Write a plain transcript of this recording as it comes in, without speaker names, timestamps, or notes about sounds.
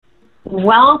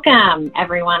Welcome,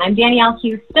 everyone. I'm Danielle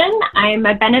Houston. I'm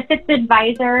a benefits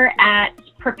advisor at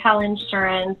Propel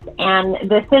Insurance,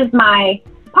 and this is my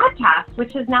podcast,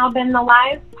 which has now been the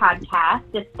live podcast.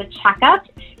 It's the Checkup,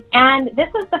 and this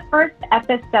is the first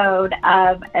episode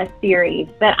of a series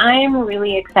that I'm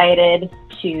really excited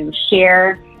to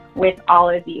share with all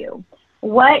of you.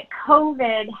 What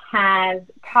COVID has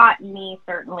taught me,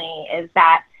 certainly, is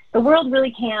that the world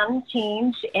really can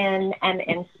change in an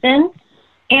instant.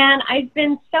 And I've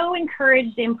been so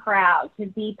encouraged and proud to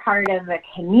be part of a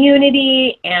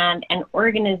community and an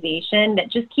organization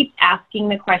that just keeps asking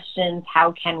the questions,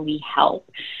 how can we help?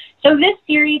 So this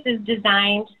series is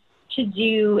designed to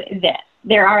do this.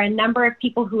 There are a number of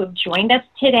people who have joined us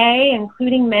today,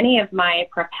 including many of my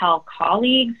Propel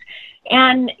colleagues.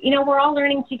 And, we're all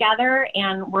learning together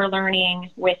and we're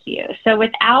learning with you. So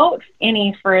without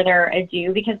any further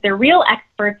ado, because the real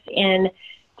experts in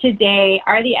today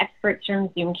are the experts from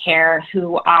Zoom Care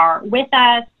who are with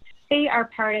us. They are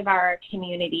part of our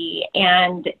community,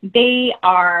 and they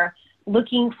are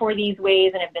looking for these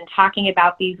ways and have been talking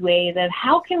about these ways of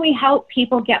how can we help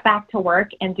people get back to work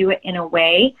and do it in a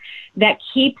way that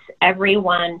keeps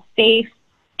everyone safe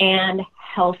and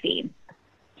healthy.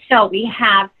 So we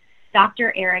have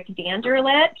Dr. Eric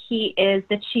Vanderlip. He is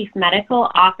the Chief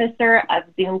Medical Officer of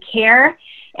Zoom Care,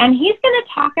 and he's going to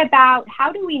talk about how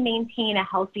do we maintain a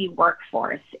healthy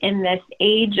workforce in this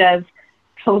age of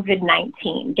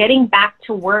COVID-19. Getting back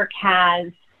to work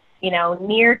has,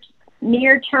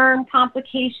 near-term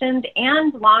complications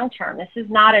and long-term. This is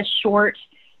not a short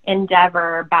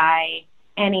endeavor by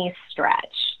any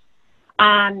stretch.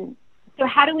 So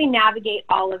how do we navigate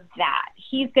all of that?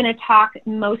 He's going to talk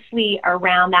mostly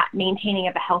around that maintaining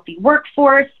of a healthy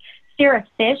workforce. Sarah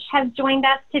Fish has joined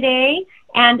us today,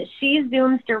 and she's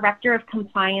Zoom's Director of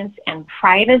Compliance and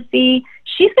Privacy.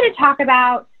 She's going to talk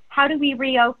about how do we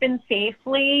reopen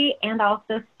safely and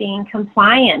also staying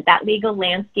compliant. That legal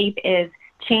landscape is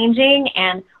changing,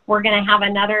 and we're going to have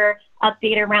another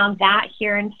update around that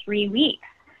here in 3 weeks.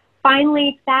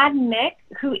 Finally, Thad Mick,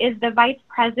 who is the Vice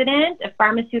President of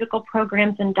Pharmaceutical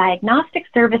Programs and Diagnostic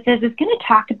Services, is going to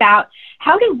talk about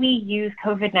how do we use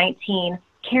COVID-19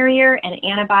 carrier and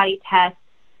antibody tests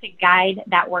to guide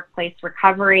that workplace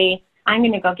recovery. I'm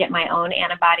going to go get my own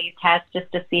antibody test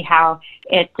just to see how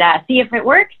see if it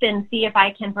works and see if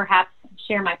I can perhaps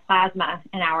share my plasma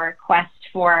in our quest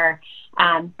for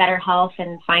better health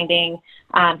and finding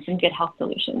some good health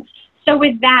solutions. So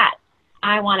with that,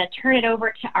 I want to turn it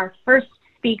over to our first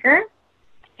speaker,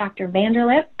 Dr.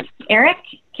 Vanderlip. Eric,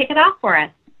 kick it off for us.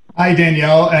 Hi,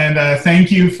 Danielle, and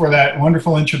thank you for that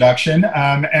wonderful introduction.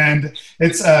 And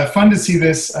it's fun to see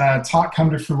this talk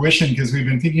come to fruition because we've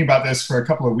been thinking about this for a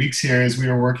couple of weeks here as we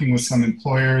were working with some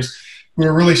employers who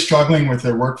are really struggling with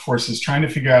their workforces, trying to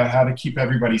figure out how to keep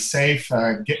everybody safe,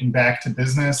 getting back to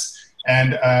business.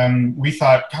 And we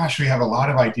thought, gosh, we have a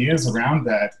lot of ideas around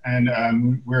that,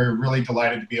 and we're really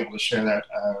delighted to be able to share that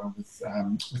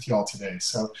with you all today.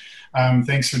 So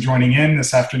thanks for joining in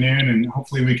this afternoon, and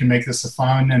hopefully we can make this a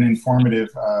fun and informative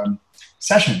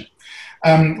session.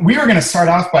 We are going to start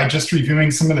off by just reviewing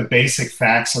some of the basic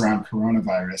facts around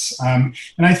coronavirus.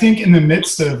 And I think in the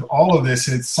midst of all of this,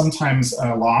 it's sometimes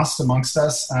lost amongst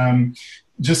us.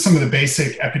 Just some of the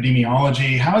basic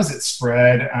epidemiology. How is it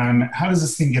spread? How does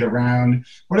this thing get around?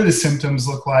 What do the symptoms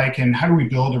look like? And how do we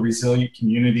build a resilient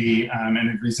community and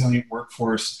a resilient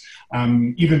workforce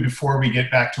even before we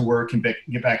get back to work and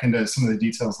get back into some of the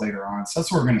details later on? So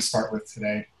that's what we're going to start with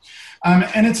today.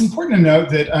 And it's important to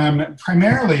note that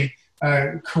primarily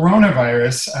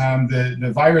coronavirus,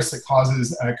 the virus that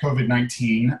causes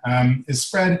COVID-19, is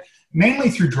spread mainly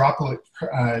through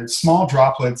small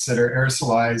droplets that are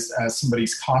aerosolized as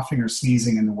somebody's coughing or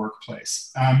sneezing in the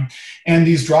workplace. And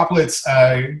these droplets,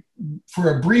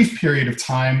 for a brief period of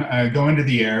time, go into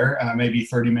the air, maybe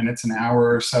 30 minutes, an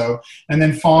hour or so, and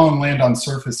then fall and land on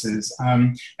surfaces,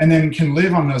 and then can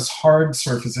live on those hard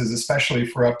surfaces, especially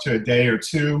for up to a day or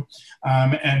two,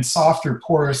 and softer,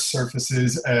 porous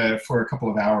surfaces for a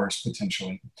couple of hours,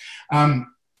 potentially.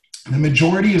 The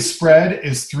majority of spread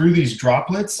is through these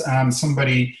droplets.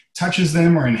 Somebody touches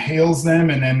them or inhales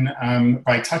them, and then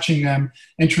by touching them,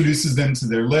 introduces them to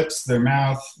their lips, their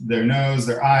mouth, their nose,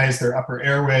 their eyes, their upper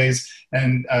airways,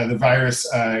 and the virus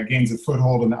gains a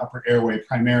foothold in the upper airway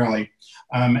primarily.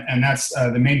 And that's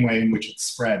the main way in which it's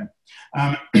spread.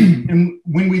 And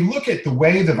when we look at the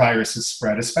way the virus is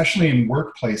spread, especially in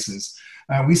workplaces,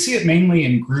 we see it mainly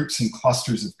in groups and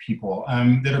clusters of people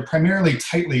that are primarily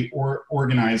tightly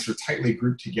organized or tightly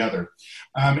grouped together.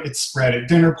 It's spread at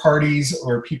dinner parties,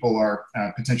 or people are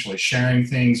potentially sharing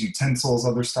things, utensils,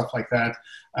 other stuff like that.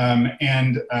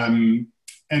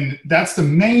 and that's the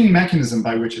main mechanism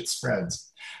by which it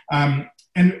spreads.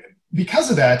 And because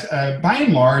of that, by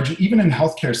and large, even in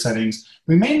healthcare settings,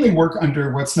 we mainly work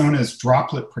under what's known as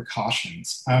droplet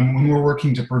precautions when we're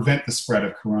working to prevent the spread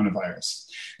of coronavirus.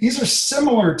 These are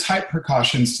similar type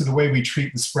precautions to the way we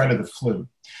treat the spread of the flu,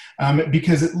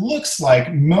 because it looks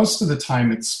like most of the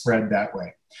time it's spread that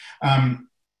way.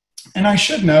 And I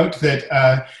should note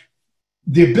that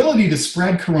the ability to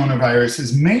spread coronavirus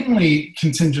is mainly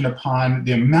contingent upon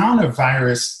the amount of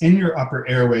virus in your upper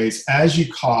airways as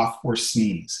you cough or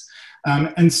sneeze.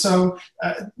 And so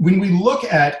when we look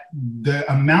at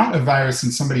the amount of virus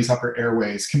in somebody's upper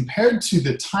airways compared to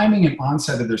the timing and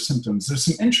onset of their symptoms, there's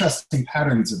some interesting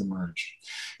patterns that emerge.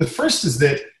 The first is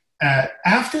that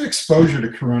after exposure to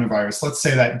coronavirus, let's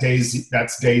say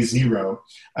that's day 0.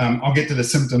 I'll get to the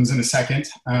symptoms in a second.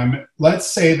 Let's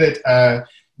say that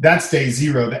that's day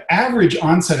 0. The average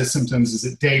onset of symptoms is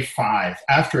at day 5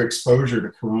 after exposure to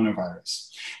coronavirus.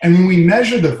 And when we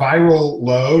measure the viral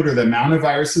load or the amount of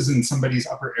viruses in somebody's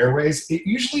upper airways, it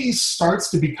usually starts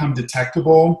to become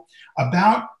detectable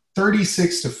about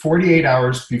 36 to 48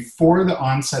 hours before the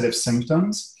onset of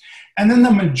symptoms. And then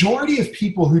the majority of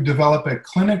people who develop a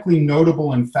clinically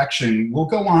notable infection will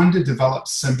go on to develop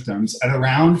symptoms at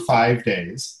around 5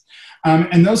 days.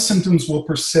 And those symptoms will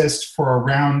persist for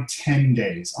around 10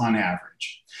 days on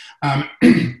average.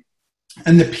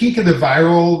 And the peak of the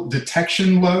viral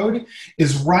detection load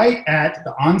is right at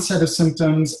the onset of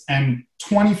symptoms and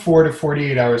 24 to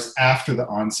 48 hours after the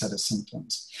onset of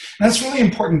symptoms. And that's really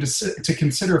important to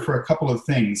consider for a couple of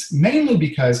things, mainly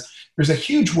because there's a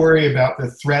huge worry about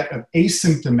the threat of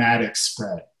asymptomatic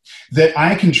spread, that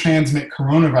I can transmit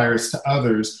coronavirus to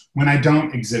others when I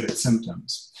don't exhibit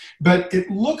symptoms. But it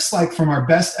looks like from our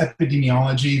best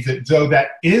epidemiology that though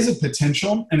that is a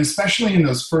potential, and especially in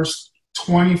those first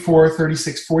 24,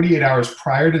 36, 48 hours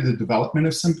prior to the development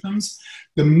of symptoms,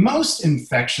 the most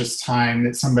infectious time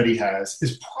that somebody has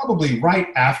is probably right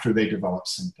after they develop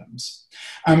symptoms.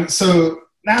 So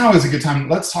now is a good time.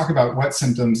 Let's talk about what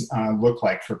symptoms look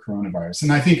like for coronavirus.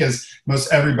 And I think, as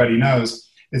most everybody knows,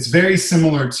 it's very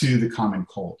similar to the common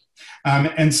cold.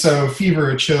 And so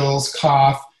fever or chills,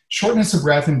 cough, shortness of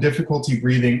breath, and difficulty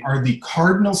breathing are the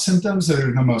cardinal symptoms that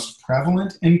are the most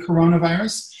prevalent in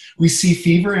coronavirus. We see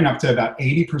fever in up to about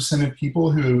 80% of people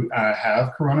who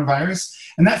have coronavirus.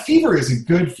 And that fever is a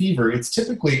good fever. It's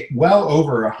typically well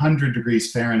over 100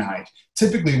 degrees Fahrenheit,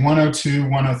 typically 102,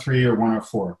 103, or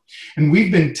 104. And when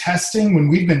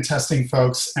we've been testing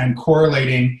folks and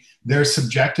correlating their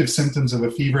subjective symptoms of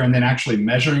a fever and then actually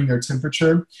measuring their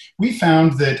temperature, we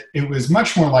found that it was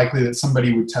much more likely that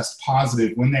somebody would test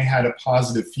positive when they had a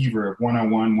positive fever of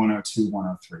 101, 102,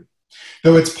 103.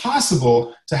 Though it's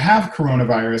possible to have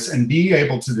coronavirus and be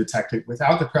able to detect it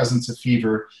without the presence of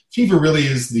fever, fever really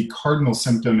is the cardinal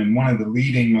symptom and one of the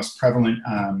leading, most prevalent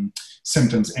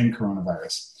symptoms in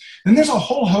coronavirus. Then there's a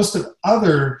whole host of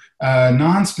other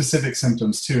non-specific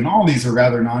symptoms too, and all these are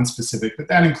rather non-specific, but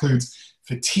that includes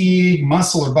fatigue,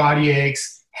 muscle or body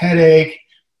aches, headache,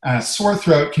 sore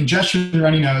throat, congestion,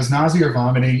 runny nose, nausea or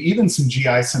vomiting, even some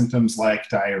GI symptoms like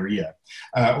diarrhea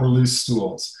or loose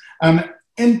stools.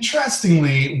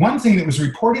 Interestingly, one thing that was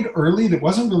reported early that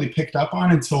wasn't really picked up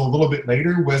on until a little bit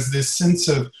later was this sense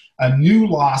of a new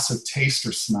loss of taste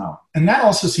or smell. And that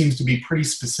also seems to be pretty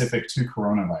specific to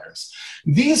coronavirus.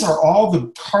 These are all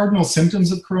the cardinal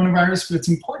symptoms of coronavirus, but it's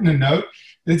important to note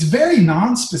that it's very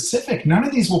non-specific. None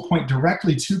of these will point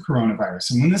directly to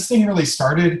coronavirus. And when this thing really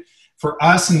started for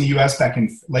us in the US back in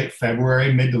mid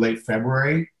to late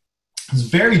February, it was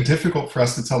very difficult for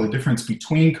us to tell the difference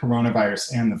between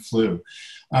coronavirus and the flu.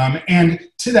 And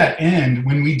to that end,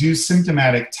 when we do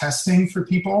symptomatic testing for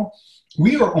people,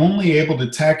 we are only able to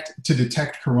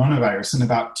detect coronavirus in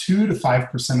about 2 to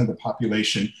 5% of the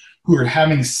population who are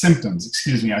having symptoms.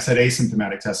 Excuse me, I said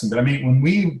asymptomatic testing, but I mean, when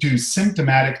we do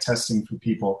symptomatic testing for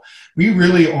people, we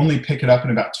really only pick it up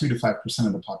in about 2 to 5%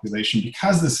 of the population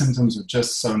because the symptoms are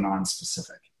just so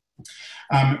non-specific.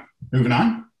 Moving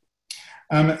on.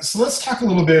 So let's talk a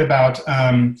little bit about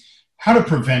how to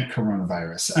prevent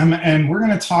coronavirus. And we're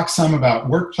going to talk some about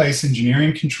workplace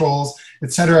engineering controls,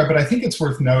 et cetera. But I think it's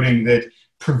worth noting that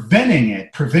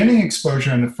preventing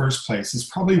exposure in the first place is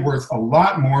probably worth a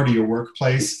lot more to your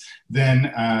workplace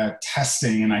than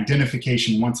testing and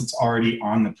identification once it's already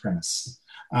on the premises.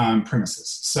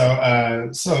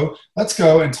 So let's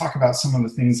go and talk about some of the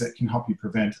things that can help you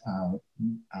prevent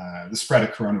the spread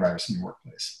of coronavirus in your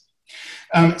workplace.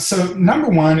 So number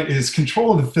one is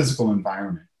control of the physical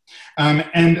environment.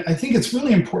 And I think it's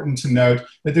really important to note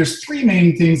that there's three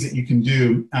main things that you can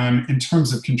do in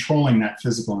terms of controlling that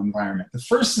physical environment. The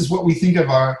first is what we think of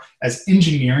as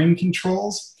engineering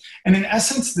controls. And in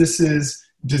essence, this is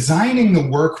designing the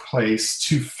workplace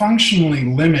to functionally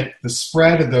limit the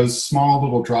spread of those small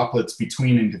little droplets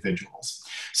between individuals.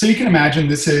 So you can imagine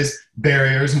this is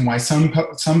barriers and why some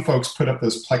folks put up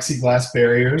those plexiglass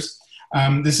barriers.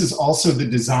 This is also the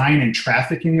design and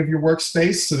trafficking of your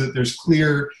workspace so that there's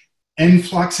clear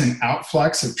influx and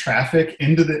outflux of traffic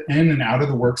in and out of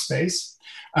the workspace.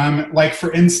 Like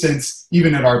for instance,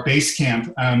 even at our base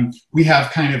camp, we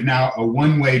have kind of now a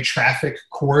one-way traffic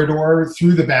corridor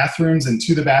through the bathrooms and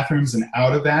to the bathrooms and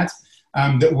out of that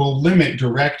will limit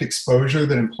direct exposure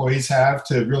that employees have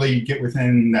to really get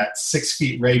within that 6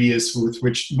 feet radius with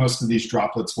which most of these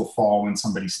droplets will fall when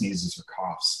somebody sneezes or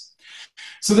coughs.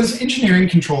 So those engineering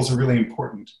controls are really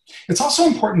important. It's also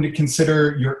important to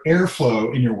consider your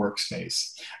airflow in your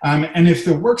workspace. And if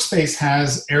the workspace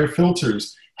has air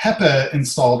filters, HEPA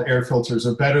installed air filters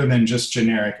are better than just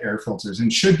generic air filters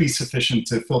and should be sufficient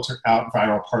to filter out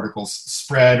viral particles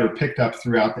spread or picked up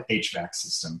throughout the HVAC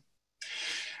system.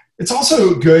 It's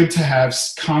also good to have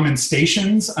common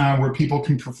stations where people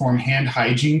can perform hand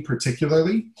hygiene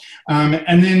particularly.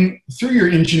 And then through your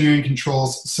engineering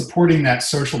controls, supporting that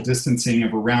social distancing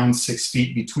of around 6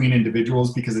 feet between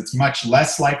individuals because it's much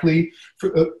less likely for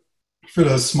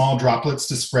those small droplets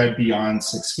to spread beyond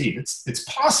 6 feet. It's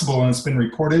possible and it's been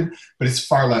reported, but it's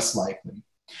far less likely.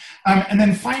 And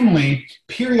then finally,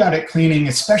 periodic cleaning,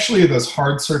 especially of those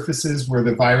hard surfaces where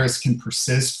the virus can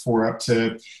persist for up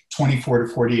to 24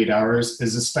 to 48 hours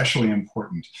is especially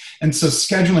important. And so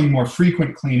scheduling more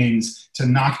frequent cleanings to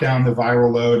knock down the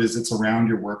viral load as it's around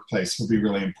your workplace will be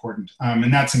really important.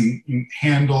 And that's in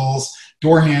handles,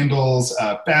 door handles,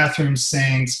 bathroom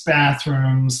sinks,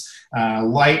 bathrooms,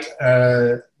 light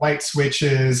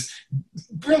switches,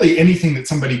 really anything that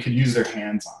somebody could use their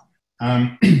hands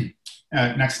on.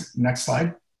 Next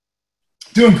slide.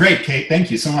 Doing great, Kate.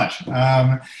 Thank you so much.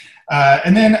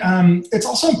 And then it's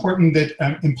also important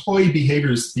that employee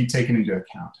behaviors be taken into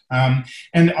account.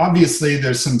 And obviously,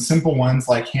 there's some simple ones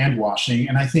like hand washing.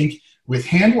 And I think with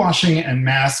hand washing and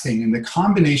masking and the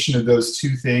combination of those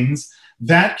two things,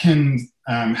 that can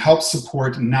help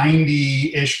support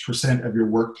 90-ish% of your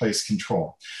workplace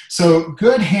control. So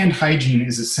good hand hygiene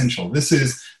is essential. This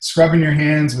is scrubbing your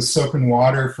hands with soap and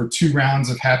water for 2 rounds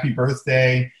of happy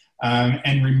birthday,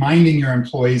 and reminding your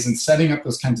employees and setting up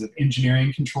those kinds of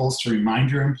engineering controls to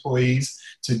remind your employees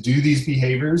to do these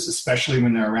behaviors, especially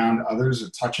when they're around others or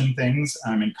touching things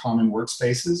in common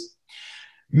workspaces.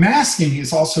 Masking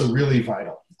is also really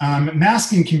vital.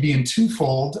 Masking can be in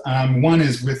twofold. One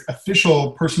is with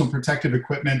official personal protective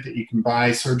equipment that you can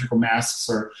buy. Surgical masks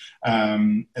are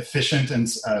efficient and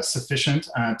sufficient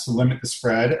to limit the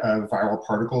spread of viral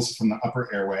particles from the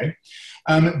upper airway.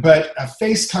 But a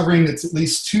face covering that's at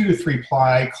least 2 to 3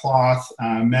 ply cloth,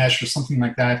 mesh, or something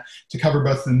like that to cover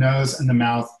both the nose and the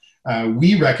mouth.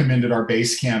 We recommend at our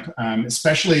base camp,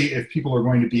 especially if people are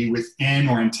going to be within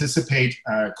or anticipate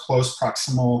close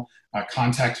proximal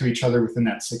contact to each other within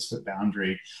that 6-foot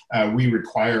boundary. We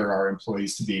require our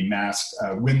employees to be masked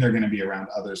when they're going to be around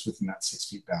others within that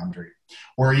 6-foot boundary,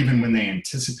 or even when they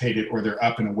anticipate it or they're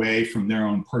up and away from their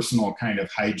own personal kind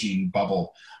of hygiene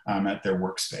bubble at their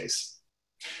workspace.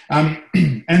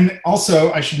 And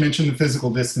also, I should mention the physical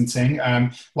distancing.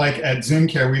 Like at Zoom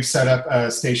Care, we've set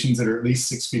up stations that are at least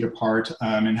 6 feet apart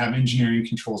and have engineering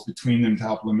controls between them to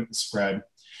help limit the spread.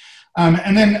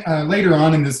 And then later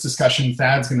on in this discussion,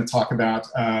 Thad's going to talk about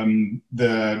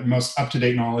the most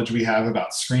up-to-date knowledge we have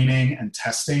about screening and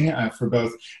testing for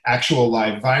both actual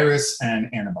live virus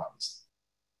and antibodies.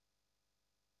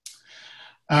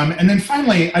 And then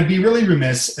finally, I'd be really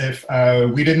remiss if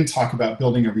we didn't talk about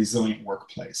building a resilient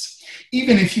workplace.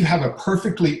 Even if you have a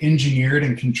perfectly engineered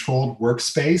and controlled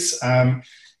workspace,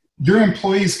 your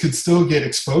employees could still get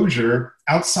exposure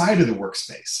outside of the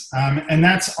workspace. And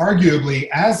that's arguably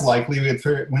as likely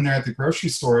when they're at the grocery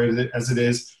store as it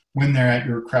is when they're at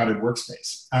your crowded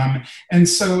workspace. And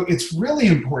so it's really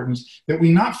important that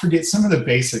we not forget some of the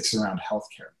basics around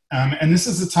healthcare. And this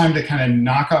is the time to kind of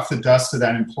knock off the dust of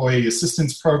that employee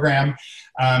assistance program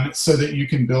so that you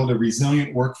can build a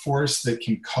resilient workforce that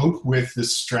can cope with the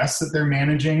stress that they're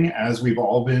managing as we've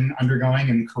all been undergoing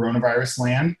in coronavirus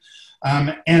land.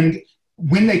 And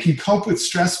when they can cope with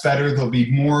stress better, they'll be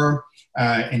more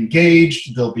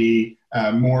engaged, they'll be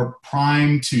more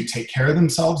primed to take care of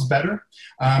themselves better.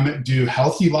 Do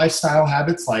healthy lifestyle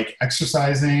habits like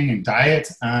exercising and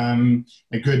diet, and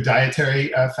good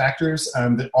dietary factors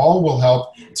that all will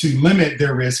help to limit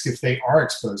their risk if they are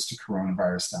exposed to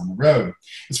coronavirus down the road.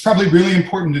 It's probably really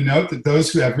important to note that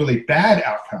those who have really bad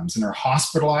outcomes and are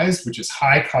hospitalized, which is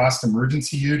high cost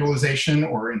emergency utilization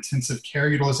or intensive care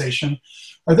utilization,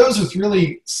 are those with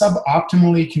really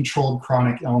suboptimally controlled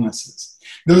chronic illnesses.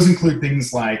 Those include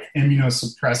things like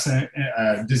immunosuppressant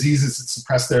diseases that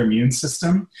suppress their immune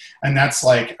system, and that's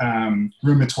like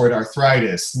rheumatoid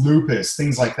arthritis, lupus,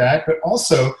 things like that, but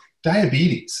also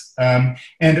diabetes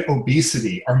and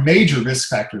obesity are major risk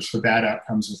factors for bad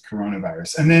outcomes with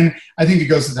coronavirus. And then I think it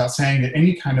goes without saying that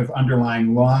any kind of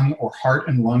underlying lung or heart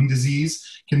and lung disease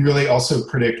can really also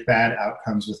predict bad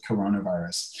outcomes with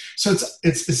coronavirus. So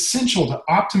it's essential to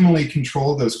optimally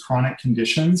control those chronic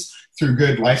conditions through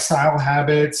good lifestyle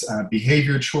habits,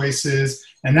 behavior choices,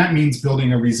 and that means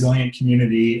building a resilient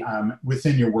community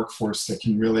within your workforce that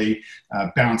can really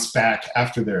bounce back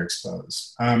after they're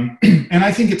exposed. And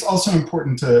I think it's also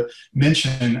important to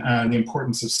mention the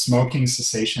importance of smoking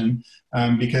cessation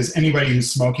because anybody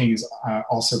who's smoking is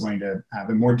also going to have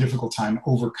a more difficult time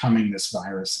overcoming this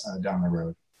virus down the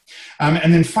road.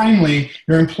 And then finally,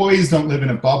 your employees don't live in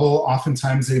a bubble.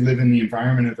 Oftentimes they live in the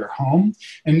environment of their home,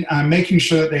 and making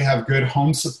sure that they have good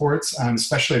home supports,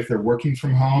 especially if they're working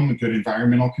from home, good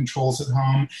environmental controls at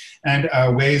home, and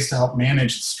ways to help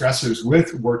manage stressors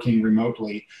with working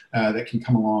remotely that can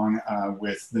come along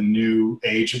with the new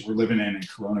age that we're living in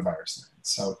coronavirus.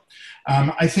 So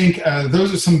I think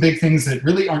those are some big things that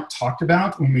really aren't talked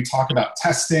about when we talk about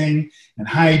testing and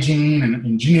hygiene and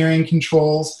engineering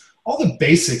controls. All the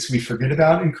basics we forget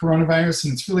about in coronavirus,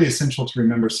 and it's really essential to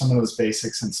remember some of those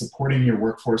basics and supporting your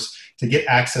workforce to get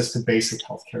access to basic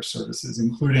healthcare services,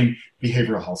 including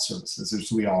behavioral health services,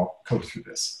 as we all go through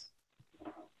this.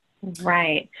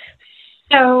 Right.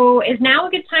 So is now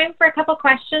a good time for a couple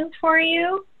questions for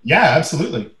you? Yeah,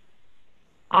 absolutely.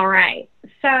 All right.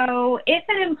 So if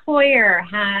an employer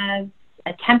has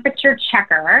a temperature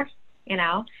checker,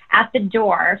 at the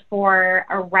door for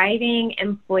arriving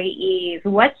employees,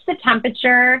 what's the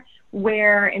temperature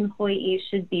where employees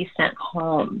should be sent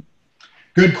home?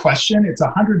 Good question. It's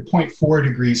 100.4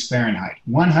 degrees Fahrenheit,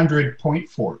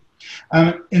 100.4.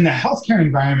 In the healthcare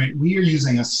environment, we are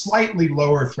using a slightly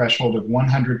lower threshold of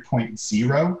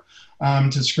 100.0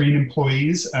 to screen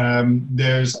employees.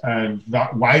 There's a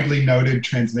widely noted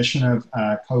transmission of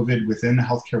COVID within the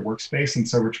healthcare workspace, and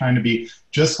so we're trying to be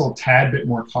just a tad bit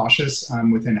more cautious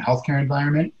within a healthcare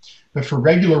environment. But for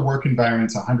regular work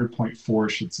environments, 100.4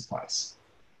 should suffice.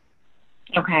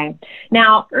 Okay.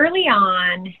 Now, early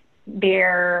on,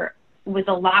 there was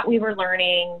a lot we were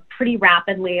learning pretty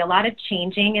rapidly, a lot of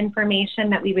changing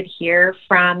information that we would hear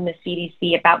from the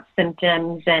CDC about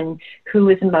symptoms and who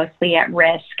is mostly at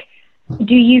risk.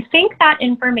 Do you think that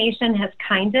information has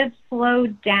kind of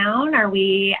slowed down? Are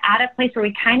we at a place where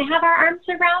we kind of have our arms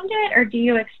around it, or do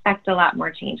you expect a lot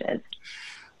more changes?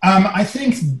 I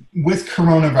think with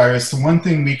coronavirus, the one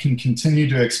thing we can continue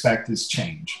to expect is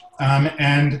change.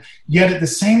 And yet at the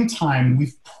same time,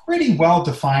 we've pretty well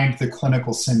defined the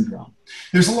clinical syndrome.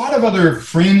 There's a lot of other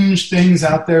fringe things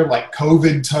out there like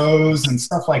COVID toes and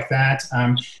stuff like that,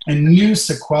 and new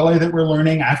sequelae that we're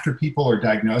learning after people are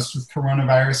diagnosed with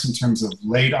coronavirus in terms of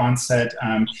late onset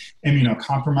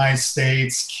immunocompromised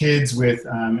states, kids with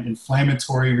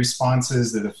inflammatory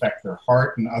responses that affect their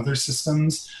heart and other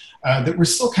systems. That we're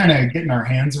still kind of getting our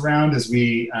hands around as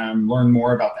we learn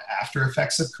more about the after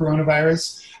effects of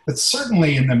coronavirus. But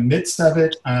certainly in the midst of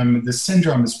it, the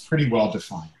syndrome is pretty well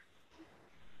defined.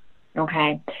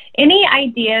 Okay. Any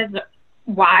ideas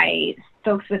why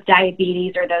folks with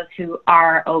diabetes or those who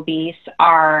are obese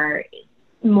are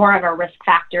more of a risk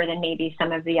factor than maybe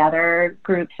some of the other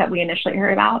groups that we initially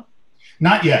heard about?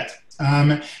 Not yet.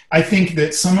 I think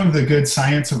that some of the good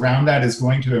science around that is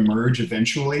going to emerge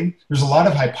eventually. There's a lot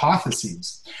of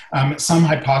hypotheses. Some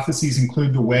hypotheses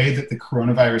include the way that the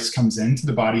coronavirus comes into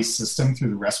the body's system through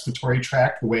the respiratory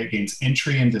tract, the way it gains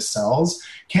entry into cells,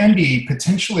 can be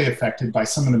potentially affected by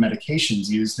some of the medications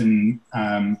used in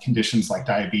conditions like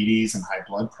diabetes and high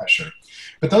blood pressure.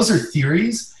 But those are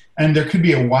theories, and there could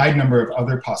be a wide number of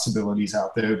other possibilities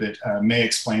out there that may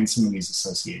explain some of these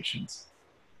associations.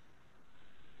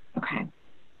 Okay.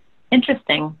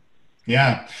 Interesting.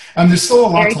 Yeah. There's still a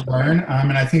lot to learn.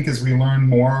 And I think as we learn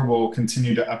more, we'll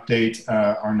continue to update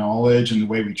our knowledge and the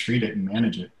way we treat it and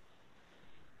manage it.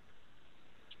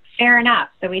 Fair enough.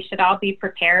 So we should all be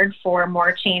prepared for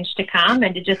more change to come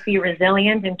and to just be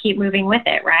resilient and keep moving with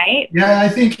it, right? Yeah, I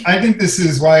think this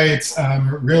is why it's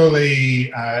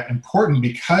really important,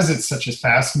 because it's such a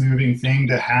fast-moving thing,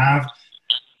 to have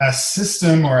a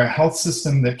system or a health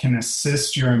system that can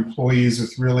assist your employees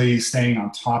with really staying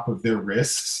on top of their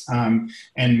risks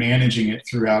and managing it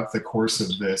throughout the course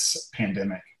of this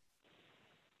pandemic?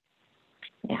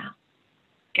 Yeah,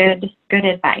 good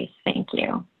advice. Thank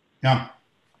you. Yeah,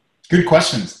 good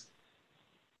questions.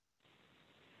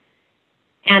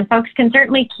 And folks can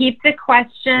certainly keep the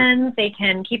questions. They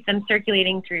can keep them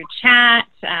circulating through chat.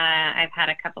 I've had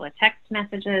a couple of text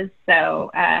messages. So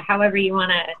however you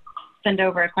want to send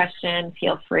over a question,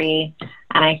 feel free.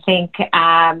 And I think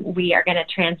we are going to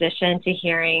transition to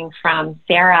hearing from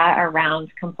Sarah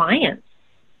around compliance.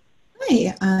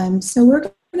 Hi. So we're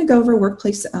going to go over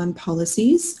workplace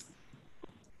policies.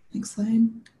 Next slide.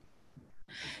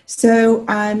 So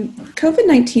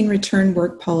COVID-19 return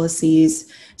work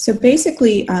policies. So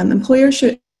basically, employers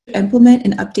should implement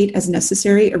and update as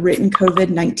necessary a written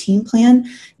COVID-19 plan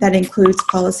that includes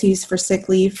policies for sick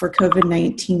leave for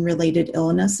COVID-19 related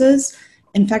illnesses,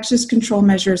 infectious control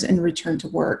measures, and return to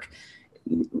work.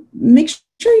 Make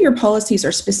sure your policies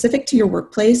are specific to your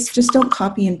workplace. Just don't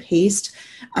copy and paste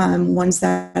ones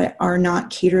that are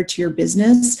not catered to your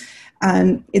business.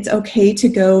 It's okay to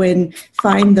go and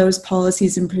find those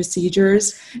policies and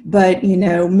procedures, but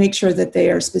make sure that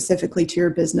they are specifically to your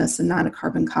business and not a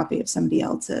carbon copy of somebody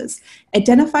else's.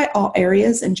 Identify all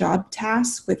areas and job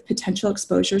tasks with potential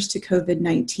exposures to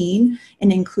COVID-19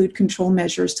 and include control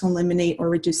measures to eliminate or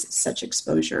reduce such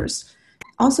exposures.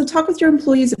 Also, talk with your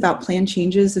employees about plan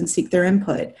changes and seek their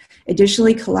input.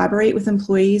 Additionally, collaborate with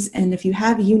employees, and if you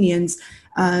have unions,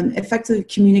 effectively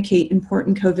communicate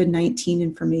important COVID-19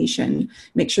 information.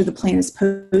 Make sure the plan is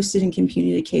posted and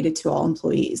communicated to all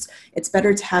employees. It's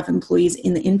better to have employees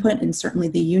in the input and certainly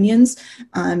the unions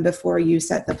before you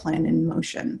set the plan in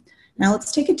motion. Now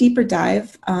let's take a deeper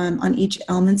dive on each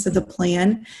elements of the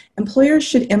plan. Employers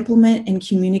should implement and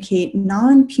communicate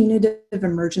non-punitive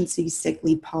emergency sick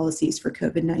leave policies for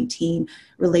COVID-19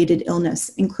 related illness,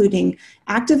 including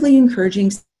actively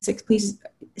encouraging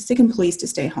sick employees to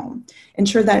stay home.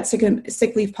 Ensure that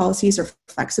sick leave policies are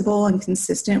flexible and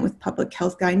consistent with public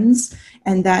health guidance,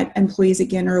 and that employees,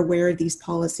 again, are aware of these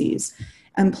policies.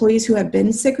 Employees who have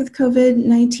been sick with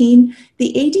COVID-19,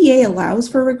 the ADA allows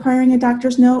for requiring a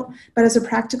doctor's note, but as a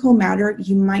practical matter,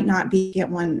 you might not get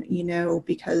one,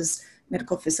 because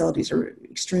medical facilities are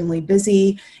extremely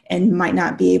busy and might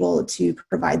not be able to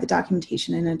provide the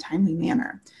documentation in a timely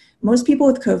manner. Most people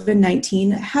with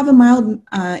COVID-19 have a mild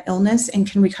illness and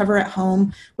can recover at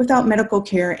home without medical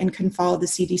care and can follow the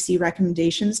CDC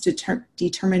recommendations to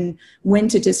determine when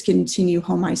to discontinue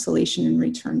home isolation and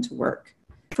return to work.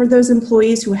 For those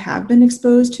employees who have been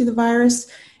exposed to the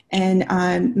virus and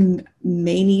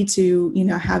may need to,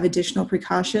 have additional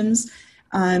precautions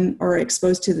or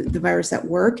exposed to the virus at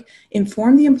work,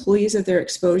 inform the employees of their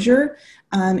exposure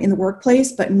in the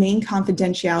workplace, but maintain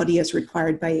confidentiality as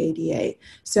required by ADA.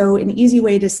 So an easy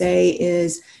way to say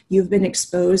is you've been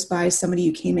exposed by somebody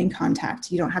you came in contact.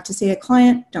 You don't have to say a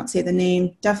client, don't say the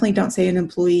name, definitely don't say an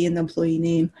employee and the employee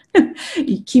name.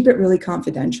 You keep it really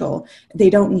confidential. They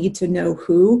don't need to know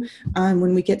who.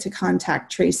 When we get to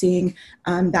contact tracing,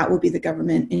 that will be the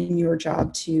government, and your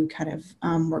job to kind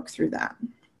of work through that.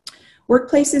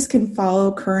 Workplaces can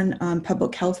follow current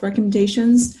public health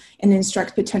recommendations and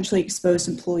instruct potentially exposed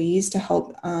employees to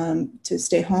help to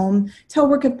stay home,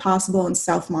 telework if possible, and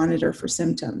self-monitor for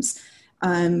symptoms.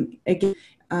 Again,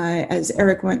 as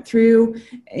Eric went through,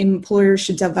 employers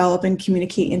should develop and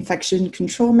communicate infection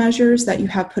control measures that you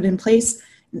have put in place.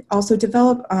 Also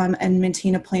develop and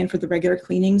maintain a plan for the regular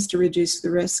cleanings to reduce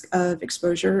the risk of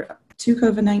exposure to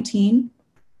COVID-19.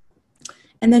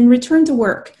 And then return to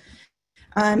work.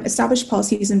 Establish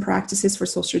policies and practices for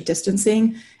social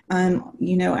distancing.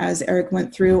 As Eric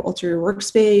went through, alter your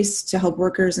workspace to help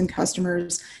workers and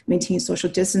customers maintain social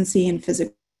distancing and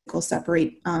physically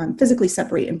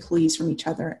separate employees from each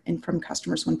other and from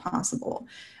customers when possible.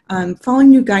 Following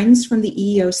new guidance from the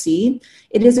EEOC,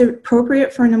 it is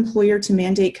appropriate for an employer to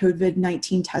mandate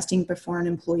COVID-19 testing before an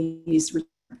employee's return.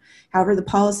 However, the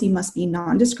policy must be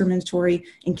non-discriminatory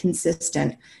and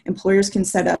consistent. Employers can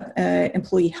set up an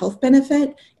employee health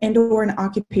benefit and or an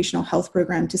occupational health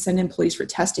program to send employees for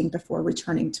testing before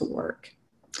returning to work.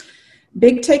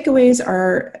 Big takeaways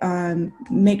are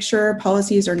make sure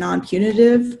policies are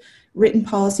non-punitive, written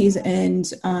policies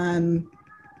and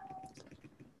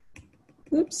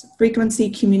frequency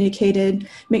communicated.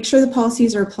 Make sure the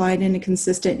policies are applied in a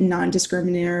consistent and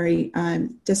non-discriminatory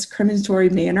discriminatory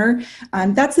manner.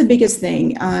 That's the biggest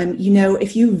thing.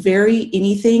 If you vary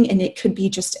anything, and it could be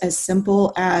just as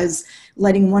simple as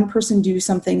letting one person do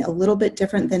something a little bit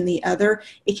different than the other,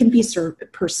 it can be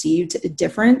perceived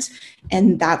different.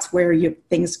 And that's where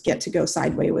things get to go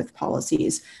sideways with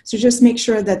policies. So just make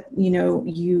sure that,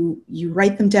 you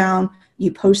write them down,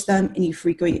 you post them, and you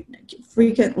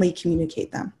frequently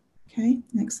communicate them. Okay,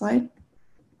 next slide.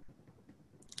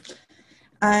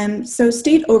 So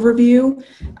state overview,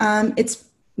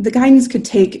 the guidance could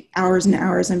take hours and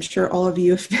hours. I'm sure all of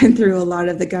you have been through a lot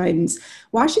of the guidance.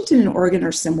 Washington and Oregon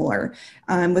are similar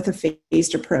with a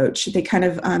phased approach. They kind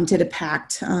of did a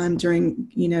pact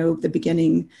during, the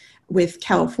beginning with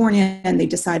California, and they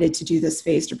decided to do this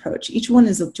phased approach. Each one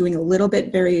is doing a little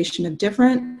bit variation of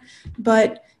different,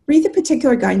 but read the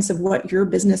particular guidance of what your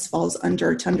business falls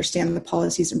under to understand the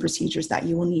policies and procedures that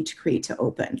you will need to create to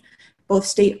open. Both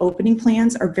state opening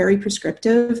plans are very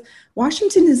prescriptive.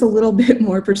 Washington is a little bit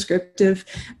more prescriptive.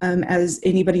 As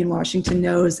anybody in Washington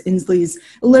knows, Inslee's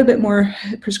a little bit more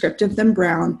prescriptive than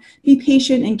Brown. Be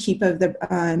patient and keep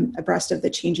abreast of the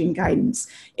changing guidance.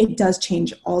 It does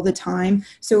change all the time.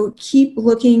 So keep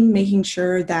looking, making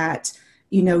sure that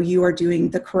you are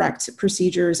doing the correct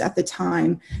procedures at the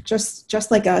time.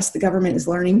 Just like us, the government is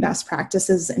learning best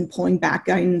practices and pulling back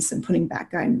guidance and putting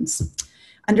back guidance.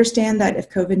 Understand that if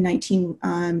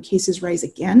COVID-19 cases rise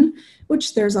again,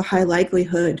 which there's a high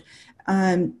likelihood,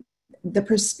 the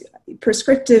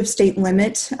prescriptive state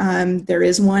limit, there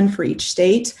is one for each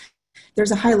state.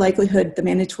 There's a high likelihood the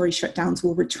mandatory shutdowns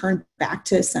will return back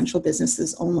to essential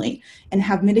businesses only, and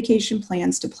have mitigation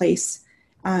plans in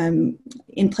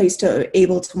place to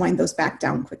able to wind those back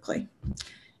down quickly.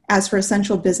 As for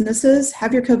essential businesses,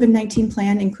 have your COVID-19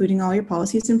 plan, including all your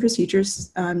policies and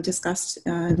procedures discussed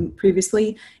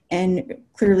previously, and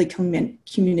clearly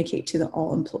communicate to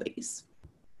all employees.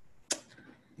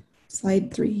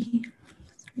 Slide 3.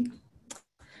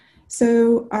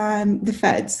 So the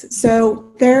feds.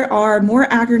 So there are more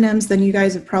acronyms than you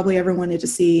guys have probably ever wanted to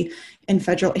see in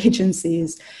federal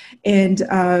agencies. And,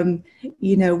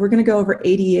 we're going to go over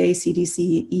ADA,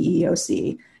 CDC,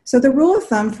 EEOC. So the rule of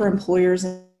thumb for employers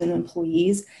and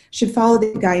employees should follow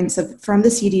the guidance from the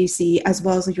CDC as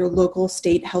well as your local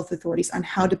state health authorities on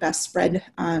how to best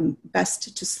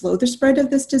to slow the spread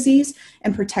of this disease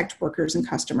and protect workers and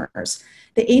customers.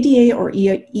 The ADA or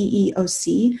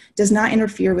EEOC does not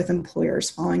interfere with employers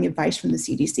following advice from the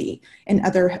CDC and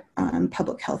other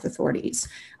public health authorities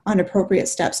on appropriate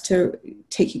steps to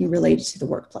taking related to the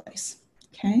workplace.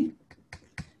 Okay.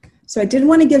 So I did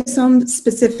want to give some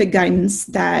specific guidance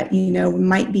that,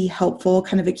 might be helpful,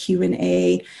 kind of a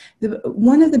Q&A.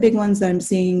 One of the big ones that I'm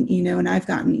seeing, and I've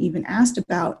gotten even asked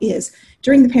about is,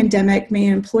 during the pandemic, may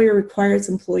an employer require its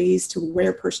employees to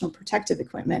wear personal protective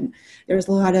equipment? There's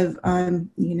a lot of, kind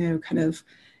of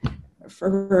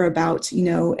fervor about,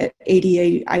 at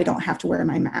ADA, I don't have to wear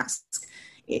my mask.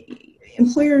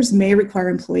 Employers may require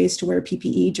employees to wear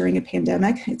PPE during a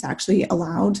pandemic. It's actually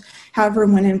allowed. However,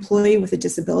 when an employee with a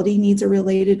disability needs a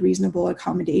related reasonable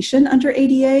accommodation under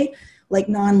ADA, like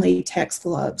non-latex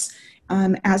gloves.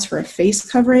 As for a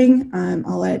face covering,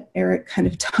 I'll let Eric kind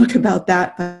of talk about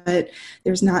that, but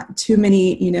there's not too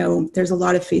many, there's a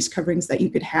lot of face coverings that you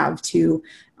could have to,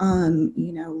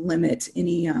 limit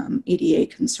any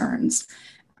ADA concerns.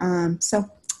 So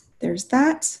there's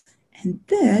that. And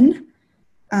then,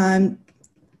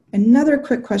 another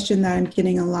quick question that I'm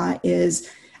getting a lot is,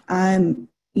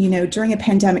 during a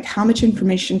pandemic, how much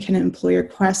information can an employer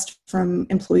request from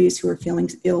employees who are feeling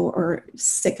ill or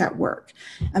sick at work?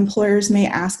 Employers may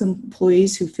ask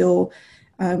employees who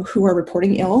are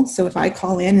reporting ill. So if I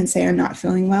call in and say I'm not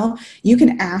feeling well, you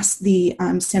can ask the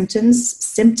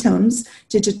symptoms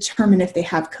to determine if they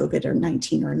have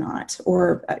COVID-19 or not,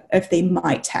 or if they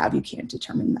might have. You can't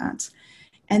determine that.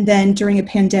 And then during a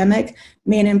pandemic,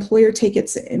 may an employer take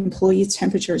its employees'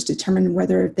 temperatures to determine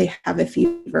whether they have a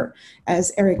fever?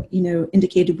 As Eric,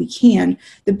 indicated, we can.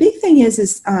 The big thing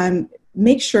is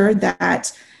make sure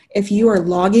that if you are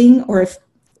logging, or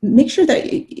make sure that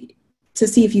to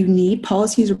see if you need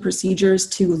policies or procedures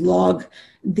to log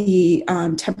the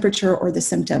temperature or the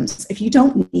symptoms. If you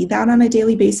don't need that on a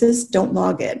daily basis, don't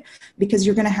log it, because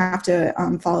you're going to have to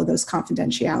follow those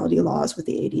confidentiality laws with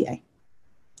the ADA.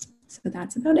 So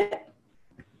that's about it.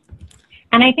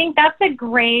 And I think that's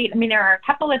there are a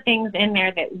couple of things in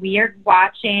there that we are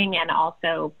watching and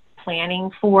also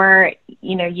planning for.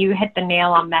 You hit the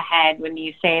nail on the head when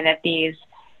you say that these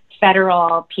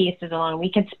federal pieces alone,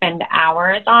 we could spend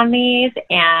hours on these,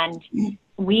 and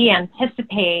we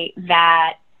anticipate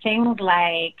that things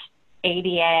like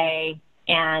ADA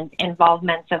and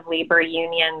involvements of labor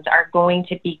unions are going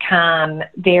to become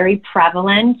very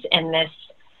prevalent in this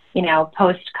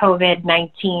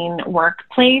post-COVID-19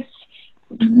 workplace.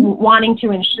 wanting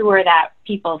to ensure that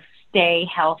people stay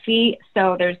healthy.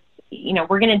 So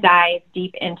we're going to dive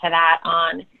deep into that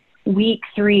on week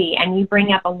 3. And you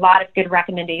bring up a lot of good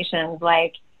recommendations,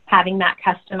 like having that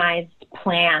customized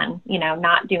plan,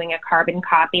 not doing a carbon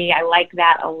copy. I like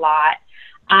that a lot.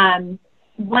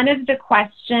 One of the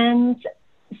questions,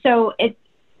 and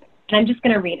I'm just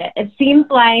going to read it. It seems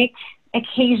like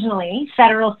occasionally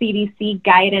federal CDC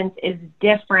guidance is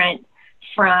different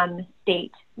from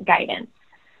state guidance.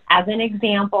 As an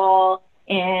example,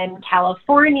 in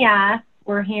California,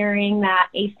 we're hearing that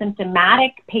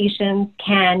asymptomatic patients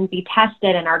can be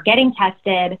tested and are getting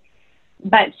tested,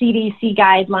 but CDC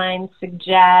guidelines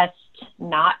suggest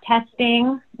not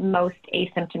testing most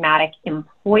asymptomatic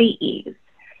employees.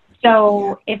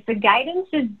 So if the guidance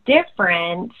is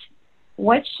different,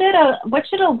 what should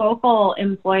a local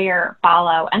employer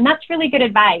follow? And that's really good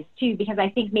advice too, because I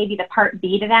think maybe the part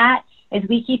B to that is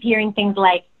we keep hearing things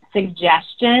like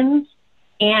suggestions,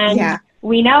 and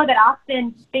we know that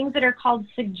often things that are called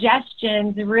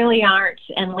suggestions really aren't,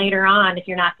 and later on, if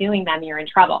you're not doing them, you're in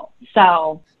trouble.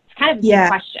 So it's kind of a good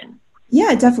question.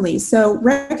 Yeah, definitely. So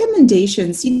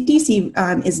recommendations, CDC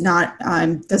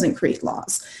doesn't create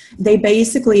laws. They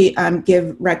basically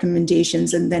give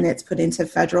recommendations, and then it's put into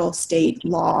federal, state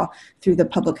law through the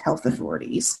public health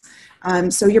authorities.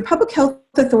 So your public health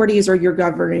authorities are your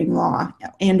governing law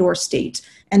and or state.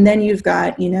 And then you've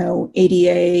got,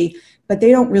 ADA, but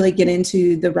they don't really get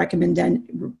into the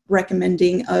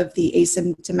recommending of the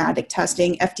asymptomatic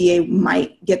testing. FDA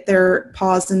might get their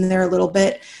paws in there a little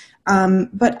bit.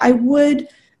 But I would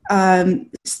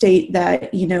state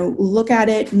that, look at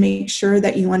it, make sure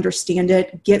that you understand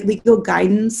it, get legal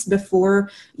guidance before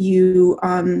you,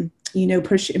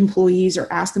 push employees or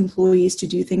ask employees to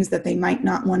do things that they might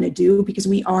not want to do, because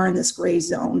we are in this gray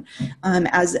zone.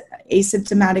 As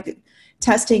asymptomatic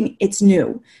testing, it's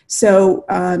new. So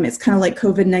it's kind of like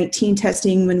COVID-19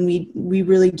 testing, when we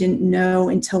really didn't know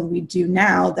until we do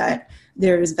now that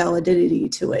there's validity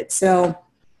to it. So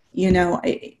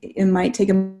it might take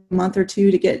a month or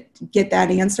two to get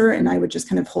that answer, and I would just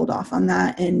kind of hold off on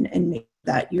that and make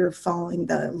that you're following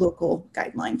the local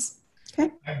guidelines. Okay.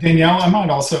 Danielle, I might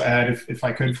also add, if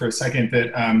I could for a second,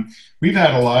 that we've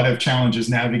had a lot of challenges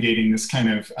navigating this kind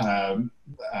of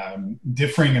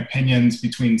differing opinions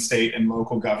between state and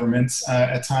local governments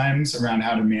at times around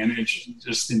how to manage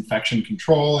just infection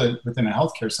control within a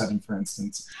healthcare setting, for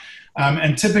instance.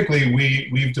 And typically,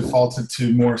 we've defaulted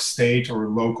to more state or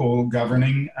local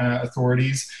governing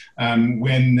authorities,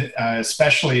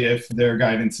 especially if their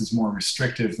guidance is more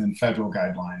restrictive than federal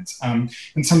guidelines.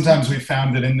 And sometimes we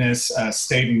found that in this,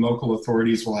 state and local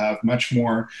authorities will have much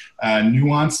more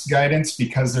nuanced guidance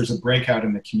because there's a breakout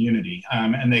in the community,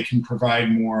 and they can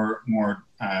provide more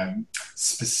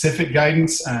specific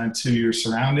guidance to your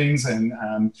surroundings, and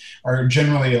are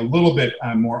generally a little bit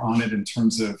more on it in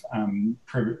terms of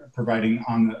providing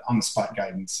on the spot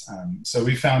guidance. So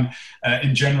we found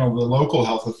in general the local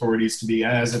health authorities to be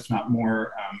as, if not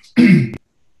more,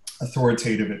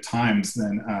 authoritative at times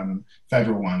than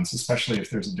federal ones, especially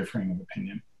if there's a differing of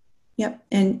opinion. Yep,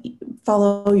 and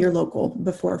follow your local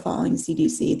before following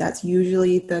CDC. That's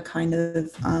usually the kind of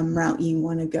route you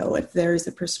want to go. If there's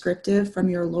a prescriptive from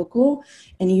your local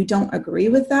and you don't agree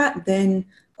with that, then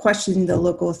question the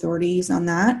local authorities on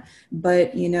that.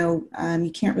 But, you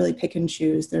can't really pick and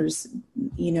choose. There's,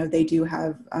 they do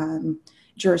have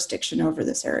jurisdiction over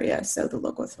this area, so the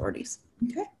local authorities.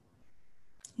 Okay.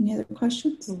 Any other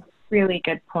questions? Really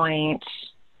good point.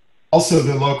 Also,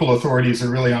 the local authorities are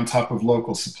really on top of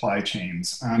local supply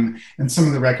chains. And some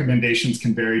of the recommendations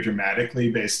can vary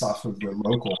dramatically based off of the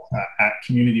local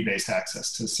community-based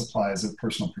access to supplies of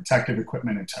personal protective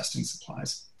equipment and testing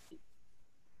supplies.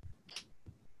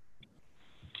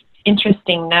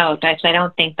 Interesting note. Actually, I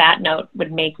don't think that note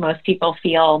would make most people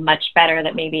feel much better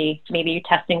that maybe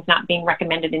testing's not being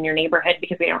recommended in your neighborhood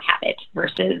because we don't have it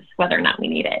versus whether or not we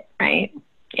need it, right?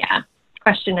 Yeah.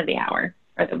 Question of the hour,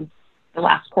 or the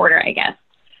last quarter, I guess.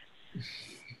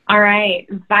 All right.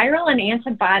 Viral and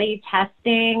antibody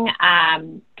testing.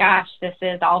 Gosh, this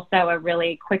is also a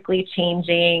really quickly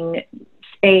changing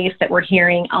space that we're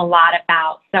hearing a lot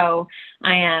about. So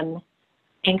I am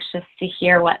anxious to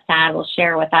hear what Thad will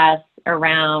share with us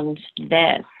around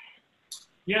this.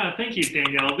 Yeah, thank you,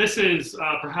 Danielle. This is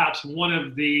perhaps one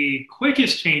of the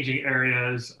quickest changing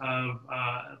areas of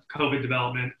COVID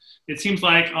development. It seems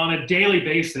like on a daily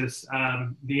basis,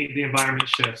 the environment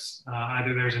shifts.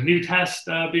 Either there's a new test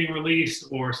being released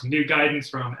or some new guidance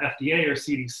from FDA or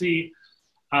CDC.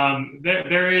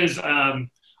 There is a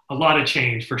lot of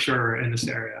change for sure in this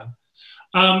area.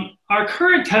 Our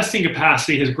current testing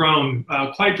capacity has grown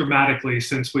quite dramatically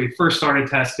since we first started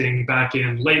testing back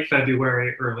in late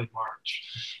February, early March.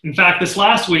 In fact, this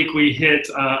last week we hit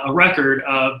a record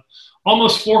of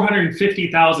almost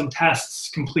 450,000 tests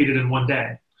completed in one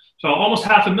day. So almost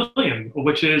 500,000,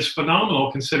 which is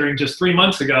phenomenal considering just 3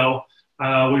 months ago,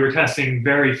 we were testing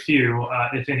very few,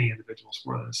 if any, individuals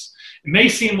for this. It may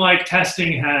seem like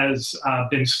testing has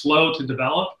been slow to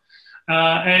develop,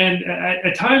 and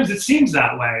at times it seems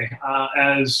that way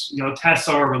as tests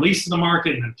are released in the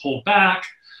market and then pulled back.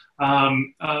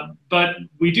 But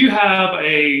we do have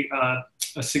a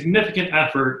significant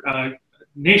effort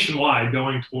nationwide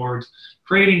going towards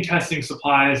creating testing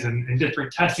supplies and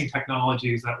different testing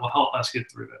technologies that will help us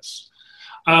get through this.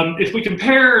 If we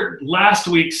compare last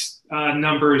week's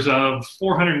numbers of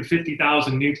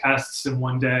 450,000 new tests in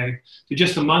one day to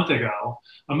just a month ago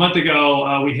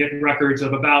we hit records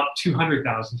of about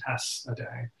 200,000 tests a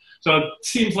day. So it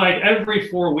seems like every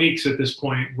 4 weeks at this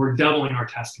point, we're doubling our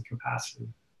testing capacity.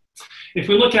 If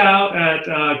we look out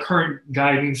at current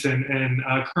guidance and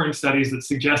current studies that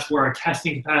suggest where our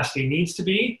testing capacity needs to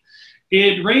be,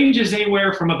 it ranges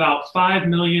anywhere from about 5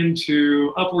 million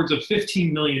to upwards of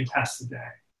 15 million tests a day.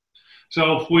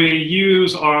 So if we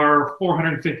use our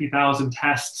 450,000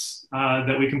 tests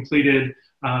that we completed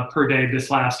per day this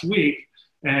last week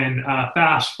and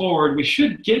fast forward, we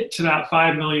should get to that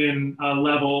 5 million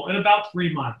level in about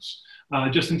 3 months,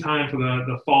 just in time for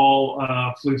the fall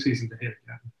flu season to hit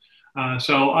again.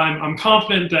 So I'm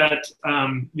confident that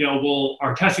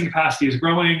our testing capacity is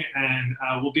growing, and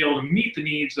we'll be able to meet the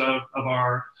needs of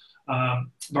our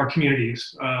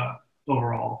communities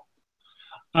overall.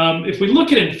 If we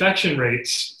look at infection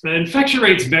rates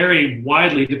vary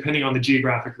widely depending on the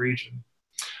geographic region.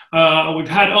 We've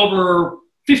had over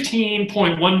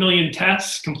 15.1 million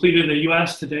tests completed in the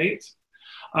U.S. to date.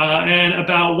 And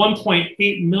about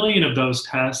 1.8 million of those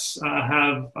tests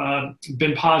have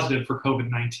been positive for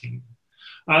COVID-19.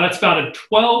 That's about a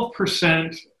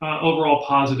 12% overall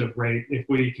positive rate if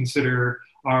we consider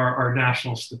our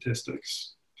national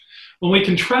statistics. When we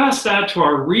contrast that to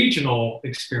our regional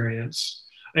experience,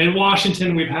 in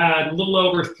Washington, we've had a little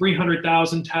over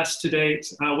 300,000 tests to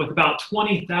date with about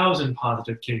 20,000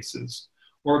 positive cases,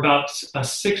 or about a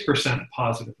 6%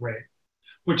 positive rate,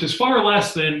 which is far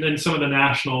less than some of the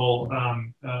national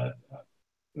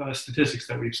statistics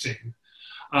that we've seen.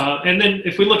 And then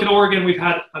if we look at Oregon, we've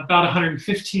had about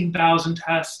 115,000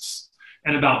 tests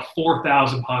and about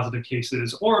 4,000 positive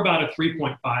cases, or about a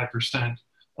 3.5%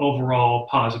 overall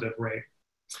positive rate.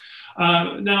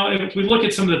 Now, if we look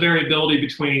at some of the variability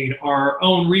between our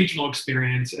own regional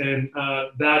experience and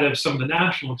that of some of the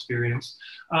national experience,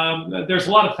 there's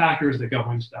a lot of factors that go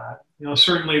into that.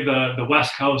 Certainly the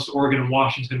West Coast, Oregon and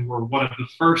Washington were one of the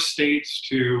first states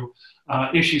to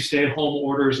issue stay-at-home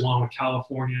orders along with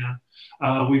California.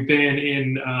 We've been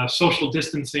in social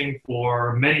distancing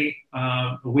for many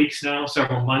weeks now,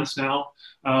 several months now,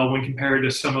 when compared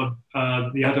to some of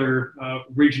the other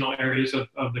regional areas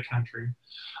of the country.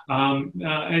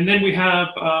 And then we have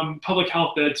public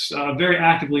health that's very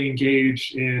actively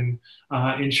engaged in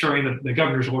ensuring that the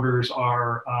governor's orders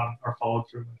are followed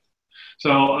through with.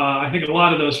 So I think a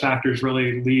lot of those factors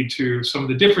really lead to some of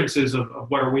the differences of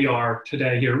where we are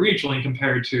today here regionally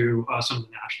compared to some of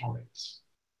the national rates.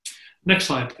 Next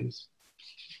slide, please.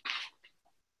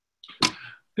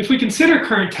 If we consider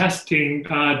current testing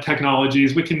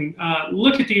technologies, we can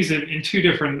look at these in two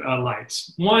different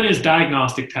lights. One is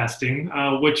diagnostic testing,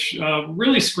 which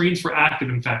really screens for active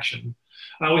infection.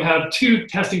 We have two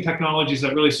testing technologies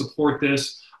that really support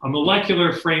this: a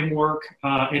molecular framework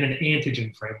and an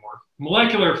antigen framework.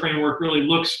 Molecular framework really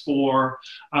looks for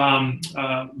viral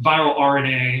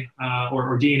RNA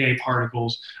or DNA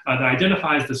particles that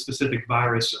identifies the specific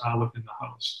virus within the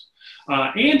host.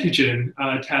 Antigen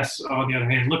tests, on the other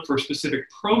hand, look for specific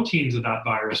proteins of that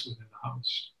virus within the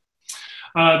host.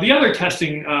 The other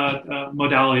testing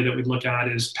modality that we look at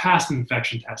is past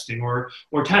infection testing, or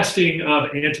testing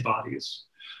of antibodies.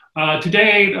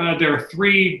 Today, there are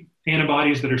three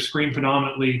antibodies that are screened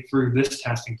predominantly through this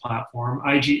testing platform: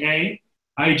 IgA,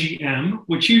 IgM,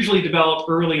 which usually develop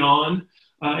early on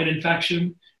in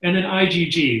infection, and then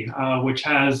IgG, which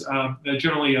has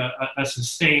generally a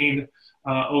sustained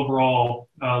overall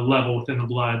level within the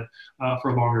blood for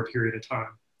a longer period of time.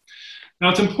 Now,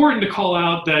 it's important to call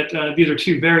out that these are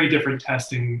two very different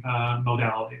testing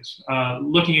modalities.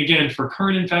 Looking again for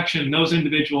current infection, those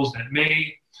individuals that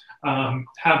may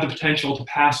have the potential to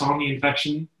pass on the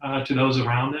infection to those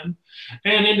around them,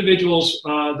 and individuals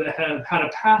that have had a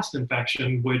past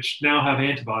infection which now have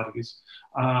antibodies,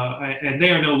 and they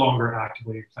are no longer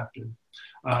actively infected,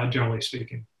 generally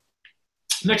speaking.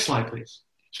 Next slide, please.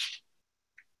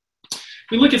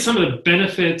 We look at some of the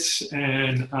benefits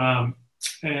and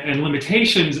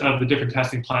limitations of the different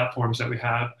testing platforms that we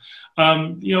have.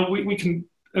 We can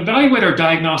evaluate our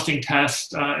diagnostic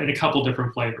tests in a couple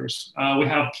different flavors. We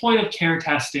have point of care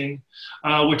testing,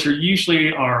 which are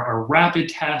usually our rapid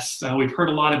tests. We've heard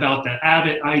a lot about the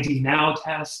Abbott ID Now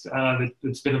test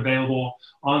that's been available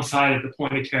on site at the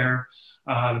point of care.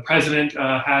 The president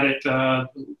had it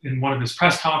in one of his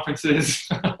press conferences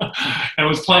and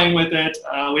was playing with it.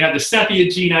 We have the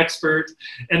Cepheid Gene Expert,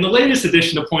 and the latest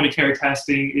addition to point-of-care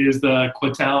testing is the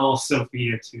Quetel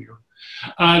Sophia 2.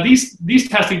 These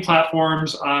testing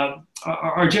platforms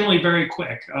are generally very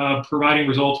quick, providing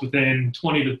results within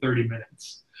 20 to 30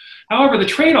 minutes. However, the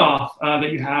trade-off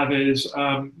that you have is,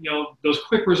 those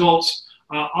quick results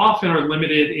often are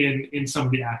limited in some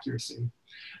of the accuracy.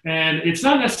 And it's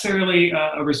not necessarily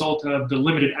a result of the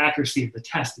limited accuracy of the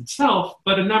test itself,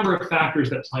 but a number of factors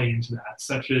that play into that,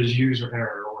 such as user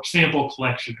error or sample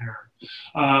collection error,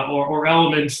 or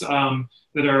elements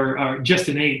that are just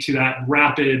innate to that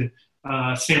rapid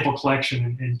sample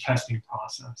collection and testing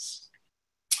process.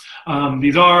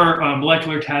 These are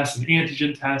molecular tests and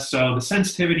antigen tests, so the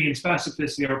sensitivity and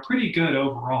specificity are pretty good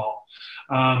overall.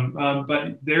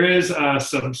 But there is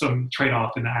some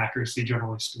trade-off in the accuracy,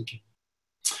 generally speaking.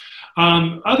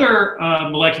 Other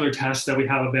molecular tests that we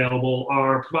have available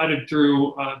are provided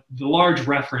through the large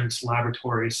reference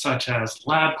laboratories such as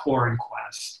LabCorp and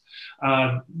Quest.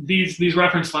 These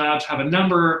reference labs have a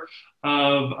number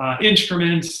of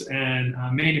instruments and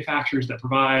manufacturers that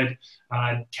provide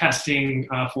testing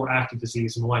for active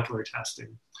disease and molecular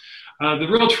testing. The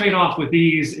real trade-off with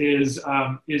these is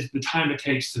the time it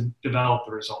takes to develop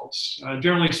the results.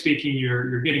 Generally speaking,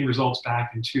 you're getting results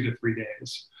back in 2 to 3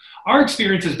 days. Our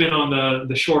experience has been on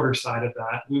the shorter side of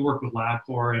that. We work with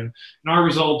LabCorp, and our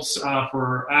results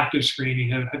for active screening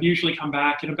have usually come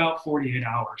back in about 48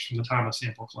 hours from the time of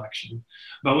sample collection.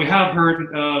 But we have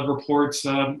heard reports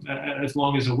as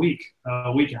long as a week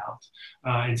out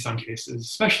in some cases,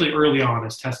 especially early on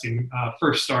as testing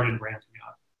first started ramping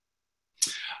up.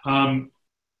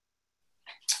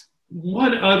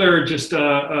 One other just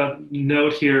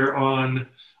note here on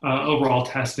overall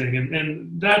testing,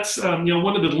 and that's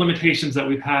one of the limitations that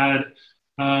we've had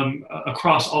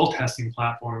across all testing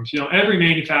platforms. Every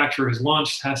manufacturer has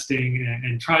launched testing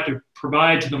and tried to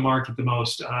provide to the market the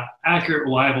most accurate,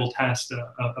 reliable test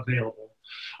available.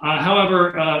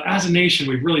 However, as a nation,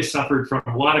 we've really suffered from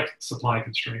a lot of supply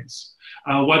constraints.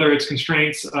 Whether it's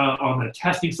constraints on the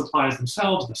testing supplies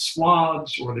themselves, the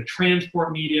swabs, or the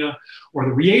transport media, or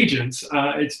the reagents,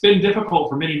 it's been difficult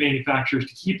for many manufacturers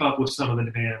to keep up with some of the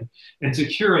demand and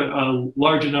secure a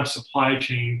large enough supply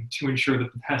chain to ensure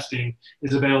that the testing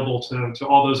is available to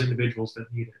all those individuals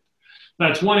that need it.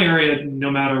 That's one area,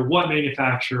 no matter what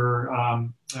manufacturer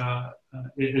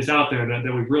is out there,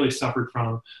 that we've really suffered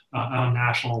from on a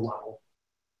national level.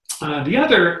 The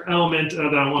other element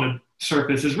that I want to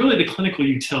surface is really the clinical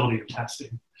utility of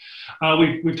testing.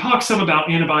 We've talked some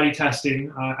about antibody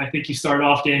testing. I think you started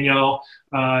off, Danielle,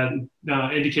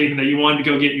 indicating that you wanted to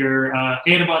go get your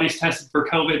antibodies tested for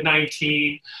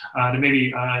COVID-19, to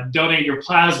maybe donate your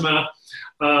plasma.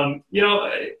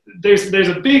 There's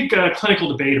a big clinical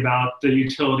debate about the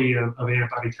utility of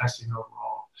antibody testing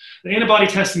overall. The antibody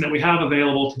testing that we have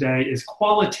available today is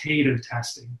qualitative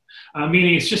testing,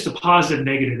 meaning it's just a positive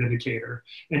negative indicator.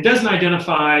 It doesn't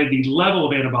identify the level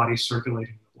of antibodies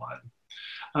circulating in the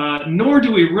blood. Nor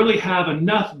do we really have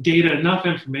enough data, enough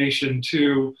information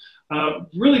to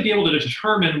really be able to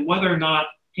determine whether or not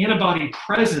antibody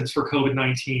presence for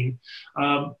COVID-19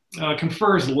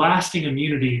 confers lasting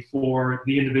immunity for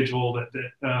the individual that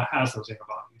has those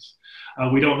antibodies.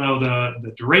 We don't know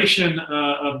the duration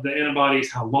of the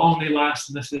antibodies, how long they last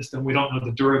in the system. We don't know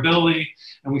the durability,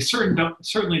 and we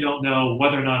certainly don't know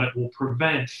whether or not it will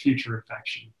prevent future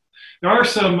infection. There are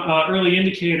some early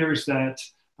indicators that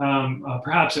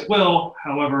perhaps it will.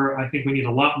 However, I think we need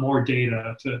a lot more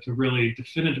data to really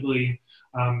definitively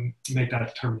make that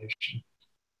determination.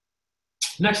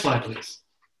 Next slide, please.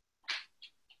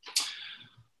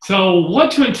 So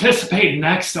what to anticipate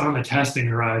next on the testing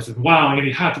horizon? Wow, I'm going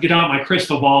to have to get out my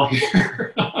crystal ball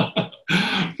here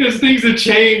because things have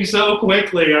changed so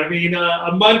quickly. I mean,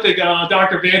 a month ago,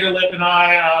 Dr. Vanderlip and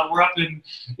I were up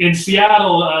in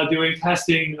Seattle doing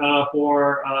testing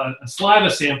for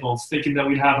saliva samples, thinking that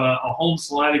we'd have a home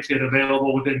saliva kit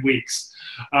available within weeks.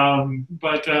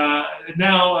 But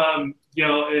now,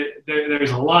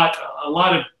 there's a lot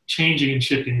of changing and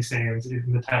shifting sands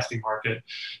in the testing market.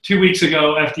 2 weeks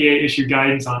ago, FDA issued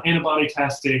guidance on antibody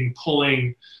testing,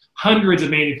 pulling hundreds of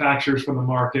manufacturers from the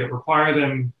market, requiring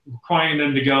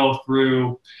them to go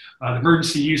through the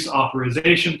emergency use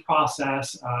authorization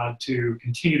process to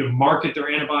continue to market their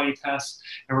antibody tests,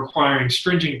 and requiring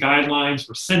stringent guidelines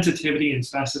for sensitivity and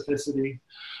specificity.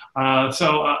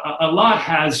 So a lot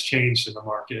has changed in the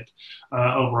market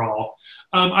overall.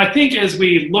 I think as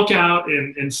we look out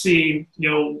and see,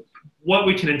 what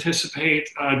we can anticipate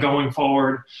going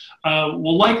forward,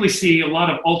 we'll likely see a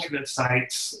lot of alternate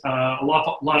sites, a lot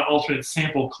of alternate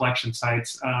sample collection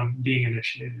sites being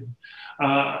initiated.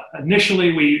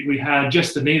 Initially, we had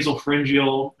just the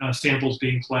nasopharyngeal samples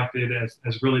being collected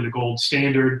as really the gold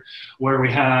standard, where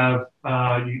we have,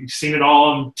 you've seen it all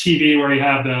on TV, where you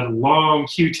have the long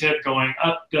Q-tip going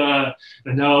up the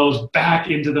nose,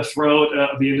 back into the throat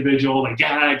of the individual, the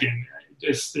gag, and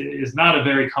is not a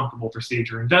very comfortable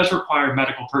procedure and does require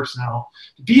medical personnel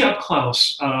to be up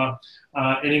close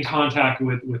and in contact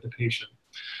with the patient.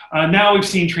 Now we've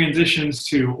seen transitions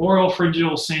to oral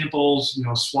pharyngeal samples,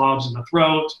 swabs in the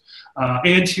throat,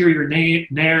 anterior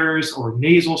nares or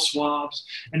nasal swabs,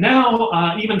 and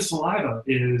now even saliva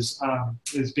is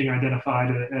being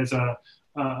identified as a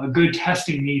good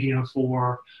testing medium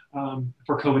for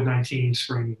COVID-19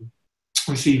 screening.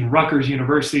 We've seen Rutgers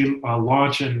University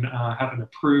launch and have an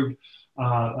approved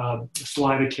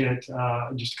saliva kit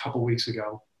just a couple weeks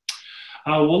ago.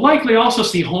 We'll likely also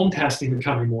see home testing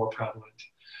becoming more prevalent.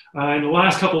 In the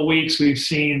last couple of weeks, we've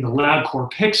seen the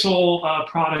LabCorp Pixel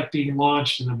product being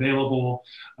launched and available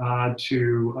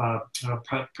to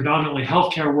predominantly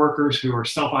healthcare workers who are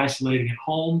self-isolating at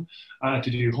home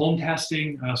to do home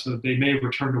testing so that they may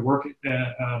return to work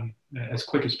as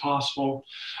quick as possible.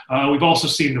 We've also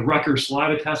seen the Rutgers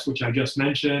saliva test, which I just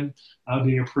mentioned,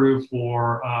 being approved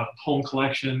for home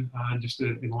collection just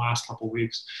in the last couple of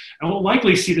weeks. And we'll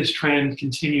likely see this trend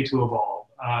continue to evolve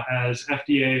as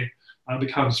FDA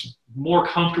becomes more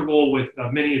comfortable with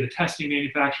many of the testing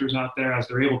manufacturers out there, as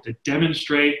they're able to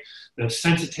demonstrate the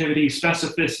sensitivity,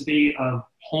 specificity of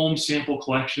home sample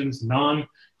collections,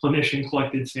 non-clinician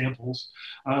collected samples.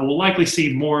 We'll likely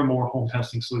see more and more home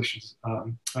testing solutions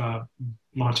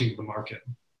launching to the market.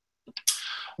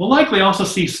 We'll likely also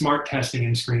see smart testing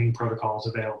and screening protocols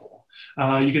available.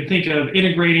 You can think of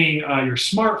integrating your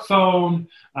smartphone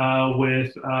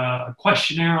with a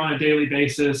questionnaire on a daily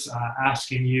basis,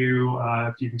 asking you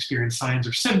if you've experienced signs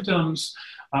or symptoms,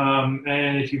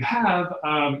 and if you have,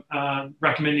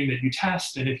 recommending that you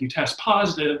test, and if you test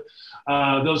positive,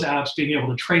 those apps being able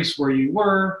to trace where you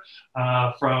were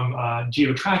from a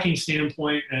geo-tracking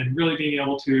standpoint, and really being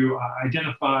able to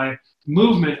identify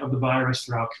movement of the virus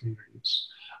throughout communities.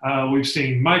 We've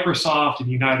seen Microsoft and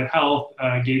United Health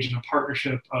engage in a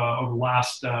partnership over the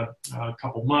last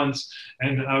couple months,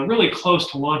 and really close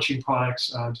to launching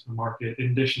products to the market,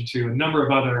 in addition to a number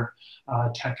of other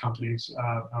tech companies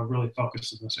really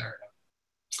focused in this area.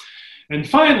 And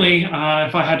finally,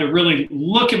 if I had to really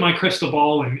look at my crystal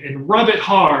ball and rub it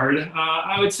hard,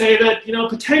 I would say that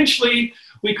potentially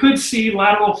we could see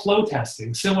lateral flow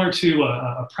testing, similar to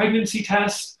a pregnancy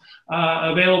test,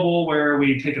 available, where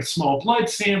we take a small blood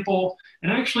sample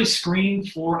and actually screen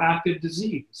for active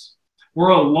disease. We're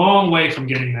a long way from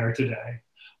getting there today.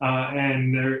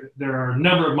 And there are a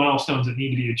number of milestones that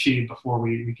need to be achieved before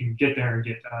we can get there and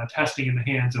get testing in the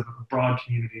hands of a broad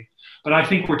community. But I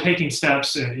think we're taking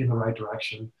steps in the right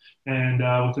direction. And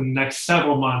within the next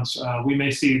several months, we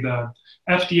may see the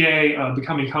FDA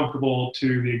becoming comfortable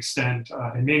to the extent,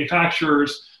 and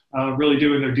manufacturers really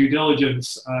doing their due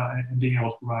diligence and being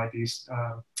able to provide these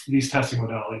testing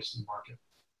modalities to the market.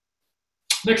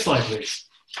 Next slide, please.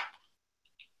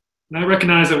 And I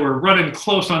recognize that we're running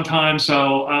close on time,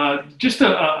 so just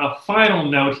a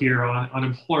final note here on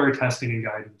employer testing and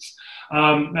guidance.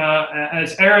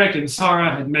 As Eric and Sarah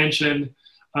had mentioned,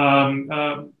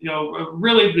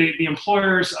 really the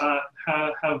employers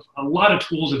have a lot of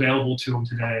tools available to them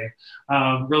today,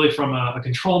 really from a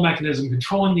control mechanism,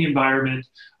 controlling the environment,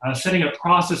 setting up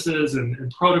processes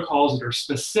and protocols that are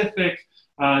specific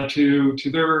to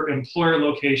their employer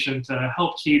location to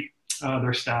help keep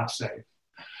their staff safe.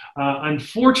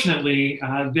 Unfortunately,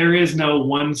 there is no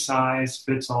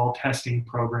one-size-fits-all testing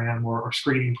program or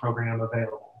screening program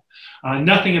available.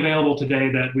 Nothing available today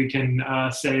that we can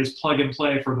say is plug and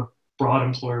play for the broad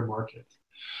employer market.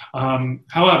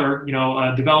 However,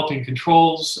 developing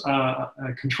controls,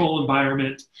 control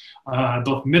environment,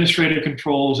 both administrative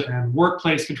controls and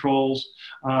workplace controls,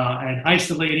 and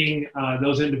isolating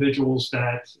those individuals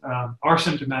that are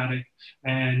symptomatic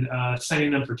and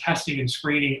sending them for testing and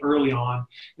screening early on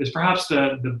is perhaps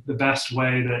the best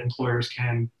way that employers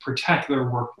can protect their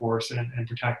workforce and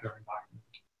protect their environment.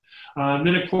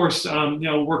 Then, of course,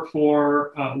 work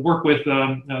with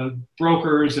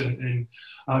brokers and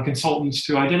consultants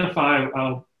to identify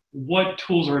what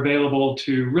tools are available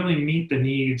to really meet the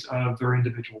needs of their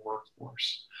individual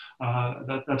workforce.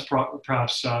 That's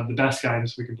perhaps the best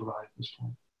guidance we can provide at this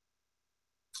point.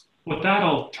 With that,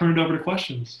 I'll turn it over to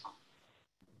questions.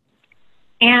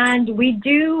 And we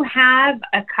do have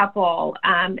a couple.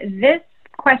 This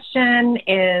question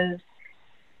is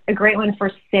a great one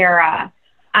for Sarah.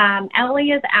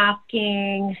 Ellie is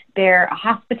asking, they're a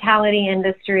hospitality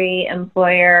industry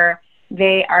employer.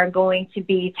 They are going to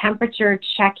be temperature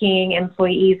checking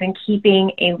employees and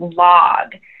keeping a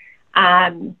log.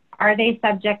 Are they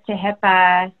subject to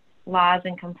HIPAA laws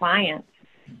and compliance?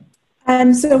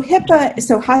 So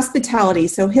hospitality,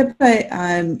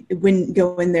 HIPAA wouldn't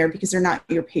go in there because they're not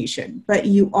your patient, but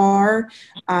you are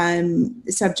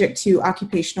subject to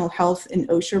occupational health and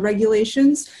OSHA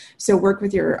regulations. So work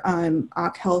with your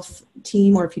OC health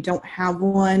team, or if you don't have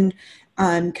one,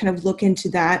 kind of look into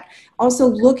that. Also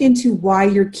look into why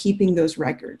you're keeping those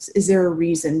records. Is there a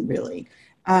reason really?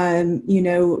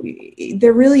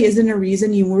 There really isn't a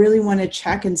reason. You really want to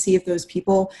check and see if those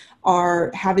people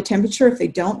have a temperature. If they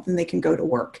don't, then they can go to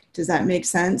work. Does that make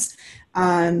sense?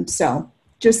 So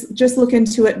just look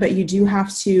into it, but you do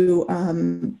have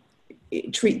to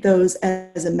treat those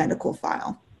as a medical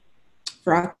file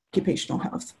for occupational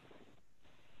health.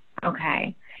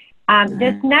 Okay.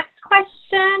 This next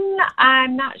question,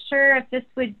 I'm not sure if this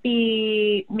would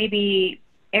be maybe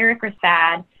Eric or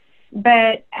Thad,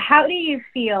 but how do you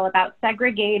feel about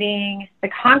segregating the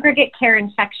congregate care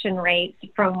infection rate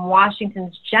from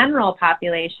Washington's general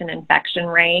population infection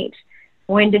rate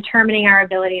when determining our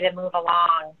ability to move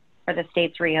along for the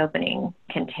state's reopening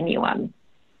continuum?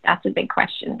 That's a big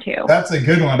question, too. That's a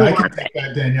good one. I can take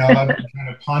that, Danielle. I've been kind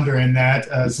of pondering that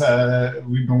as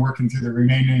we've been working through the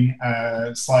remaining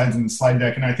slides in the slide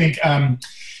deck. And I think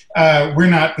we're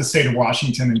not the state of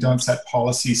Washington and don't set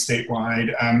policy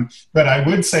statewide. But I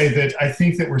would say that I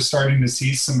think that we're starting to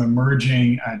see some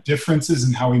emerging differences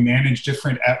in how we manage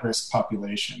different at-risk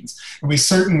populations. And we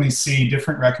certainly see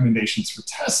different recommendations for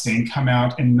testing come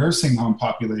out in nursing home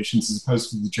populations as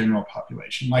opposed to the general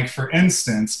population. Like, for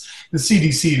instance, the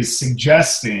CDC is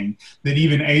suggesting that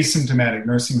even asymptomatic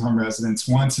nursing home residents,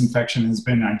 once infection has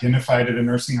been identified at a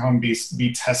nursing home,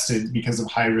 be tested because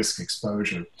of high-risk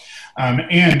exposure.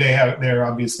 And they're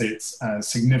obviously it's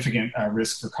significant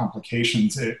risk for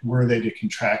complications were they to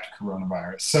contract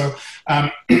coronavirus.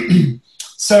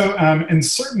 So in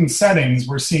certain settings,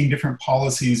 we're seeing different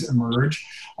policies emerge.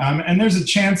 And there's a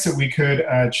chance that we could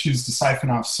choose to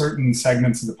siphon off certain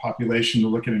segments of the population to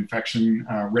look at infection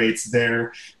rates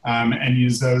there and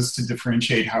use those to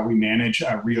differentiate how we manage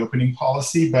reopening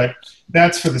policy. But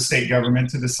that's for the state government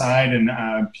to decide, and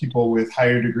people with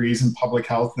higher degrees in public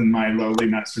health than my lowly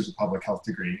master's of public health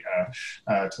degree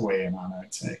to weigh in on,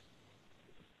 I'd say.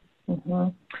 Mm-hmm.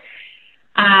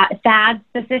 Thad,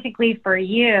 specifically for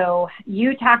you,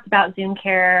 you talked about Zoom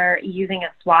Care using a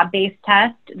swab-based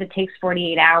test that takes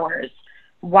 48 hours.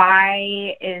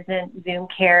 Why isn't Zoom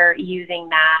Care using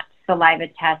that saliva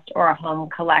test or a home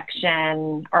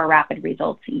collection or rapid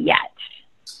results yet?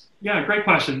 Yeah, great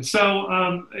question.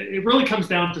 So it really comes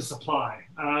down to supply.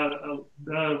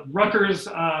 The Rutgers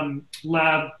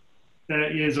lab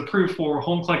that is approved for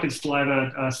home collected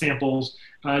saliva samples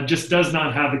just does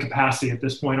not have the capacity at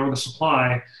this point or the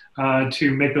supply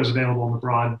to make those available in the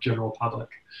broad general public.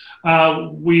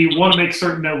 We want to make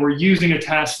certain that we're using a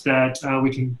test that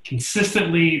we can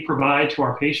consistently provide to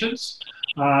our patients,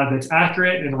 that's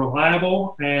accurate and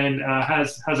reliable and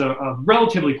has a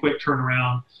relatively quick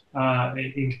turnaround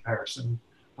in comparison.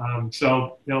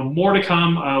 So, more to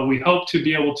come. We hope to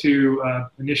be able to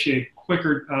initiate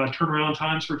quicker turnaround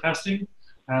times for testing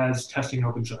as testing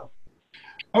opens up.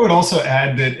 I would also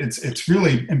add that it's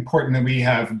really important that we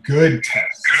have good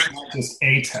tests, not just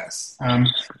a test. And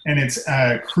it's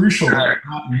crucial to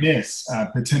not miss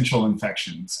potential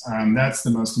infections. That's the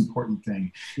most important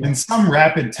thing. And some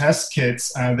rapid test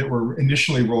kits that were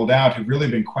initially rolled out have really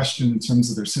been questioned in terms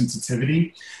of their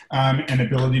sensitivity and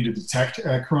ability to detect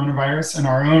coronavirus. And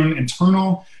our own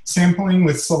internal sampling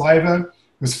with saliva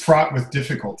was fraught with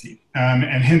difficulty,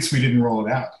 and hence we didn't roll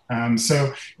it out.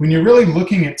 So when you're really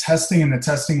looking at testing in the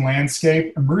testing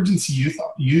landscape, emergency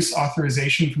use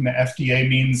authorization from the FDA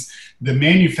means the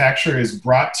manufacturer has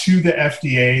brought to the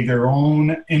FDA their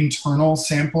own internal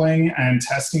sampling and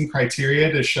testing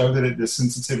criteria to show that the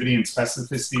sensitivity and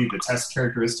specificity, the test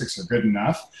characteristics are good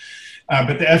enough.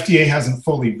 But the FDA hasn't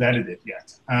fully vetted it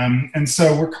yet. And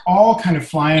so we're all kind of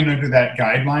flying under that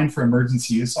guideline for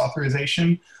emergency use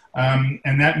authorization.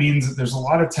 And that means that there's a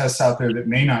lot of tests out there that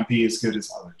may not be as good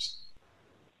as others.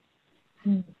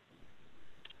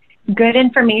 Good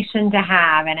information to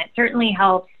have, and it certainly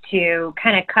helps to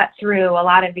kind of cut through a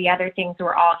lot of the other things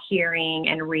we're all hearing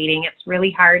and reading. It's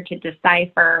really hard to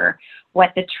decipher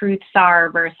what the truths are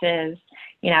versus,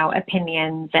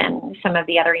 opinions and some of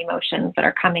the other emotions that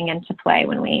are coming into play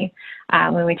when we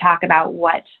talk about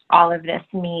what all of this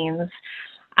means.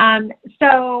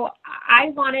 So I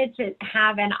wanted to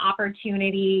have an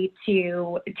opportunity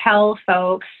to tell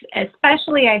folks,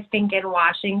 especially I think in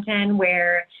Washington,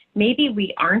 where maybe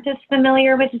we aren't as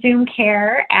familiar with Zoom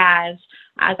Care as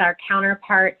our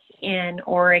counterparts in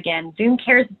Oregon. Zoom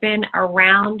Care has been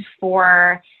around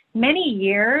for many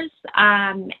years,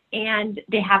 and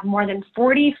they have more than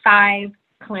 45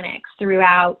 clinics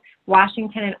throughout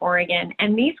Washington and Oregon.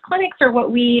 And these clinics are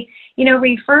what we,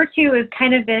 refer to as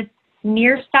kind of this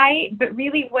near site, but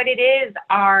really what it is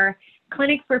are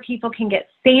clinics where people can get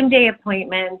same-day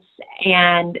appointments,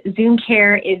 and Zoom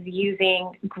Care is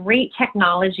using great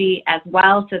technology as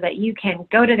well so that you can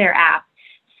go to their app,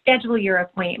 schedule your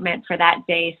appointment for that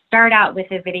day, start out with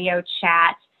a video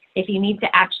chat. If you need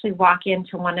to actually walk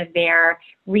into one of their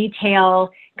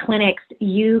retail clinics,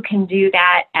 you can do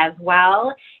that as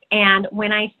well. And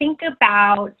when I think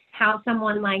about how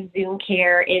someone like Zoom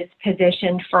Care is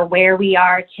positioned for where we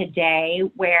are today,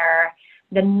 where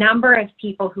the number of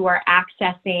people who are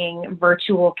accessing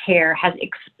virtual care has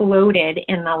exploded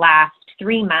in the last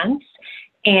 3 months,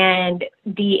 and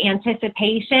the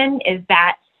anticipation is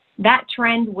that that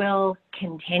trend will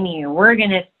continue. We're going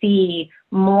to see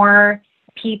more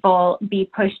people be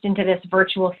pushed into this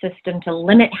virtual system to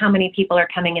limit how many people are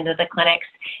coming into the clinics.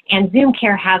 And Zoom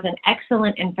Care has an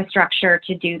excellent infrastructure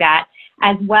to do that,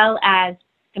 as well as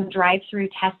some drive-through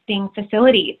testing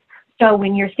facilities. So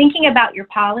when you're thinking about your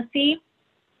policy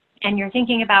and you're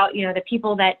thinking about, the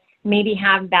people that maybe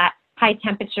have that high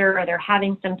temperature or they're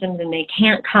having symptoms and they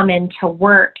can't come into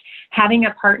work, having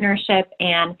a partnership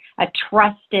and a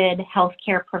trusted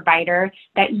healthcare provider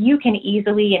that you can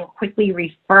easily and quickly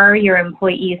refer your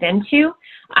employees into,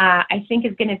 I think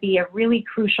is going to be a really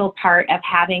crucial part of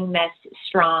having this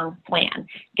strong plan.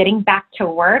 Getting back to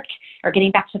work, or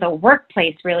getting back to the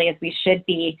workplace, really, as we should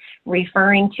be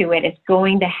referring to it, is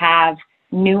going to have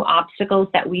new obstacles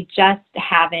that we just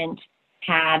haven't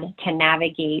had to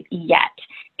navigate yet.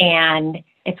 And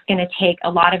it's going to take a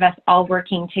lot of us all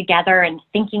working together and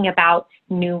thinking about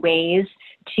new ways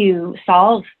to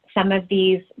solve some of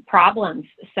these problems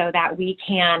so that we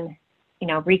can,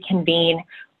 reconvene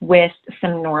with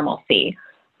some normalcy.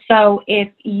 So if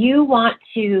you want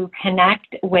to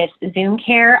connect with Zoom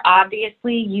Care,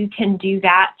 obviously you can do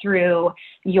that through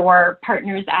your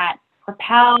partners at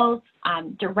Propel,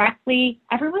 directly.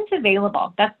 Everyone's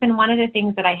available. That's been one of the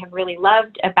things that I have really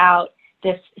loved about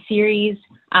this series,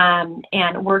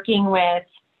 and working with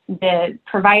the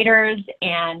providers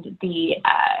and the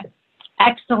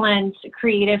excellent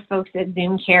creative folks at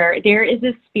Zoom Care. There is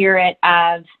a spirit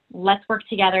of let's work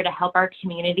together to help our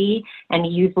community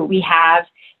and use what we have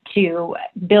to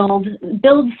build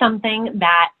something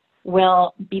that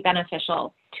will be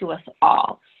beneficial to us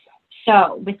all.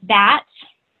 So with that,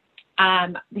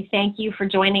 we thank you for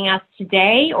joining us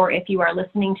today, or if you are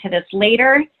listening to this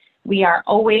later, we are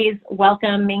always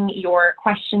welcoming your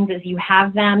questions as you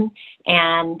have them.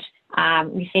 And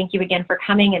we thank you again for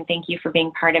coming, and thank you for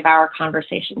being part of our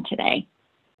conversation today.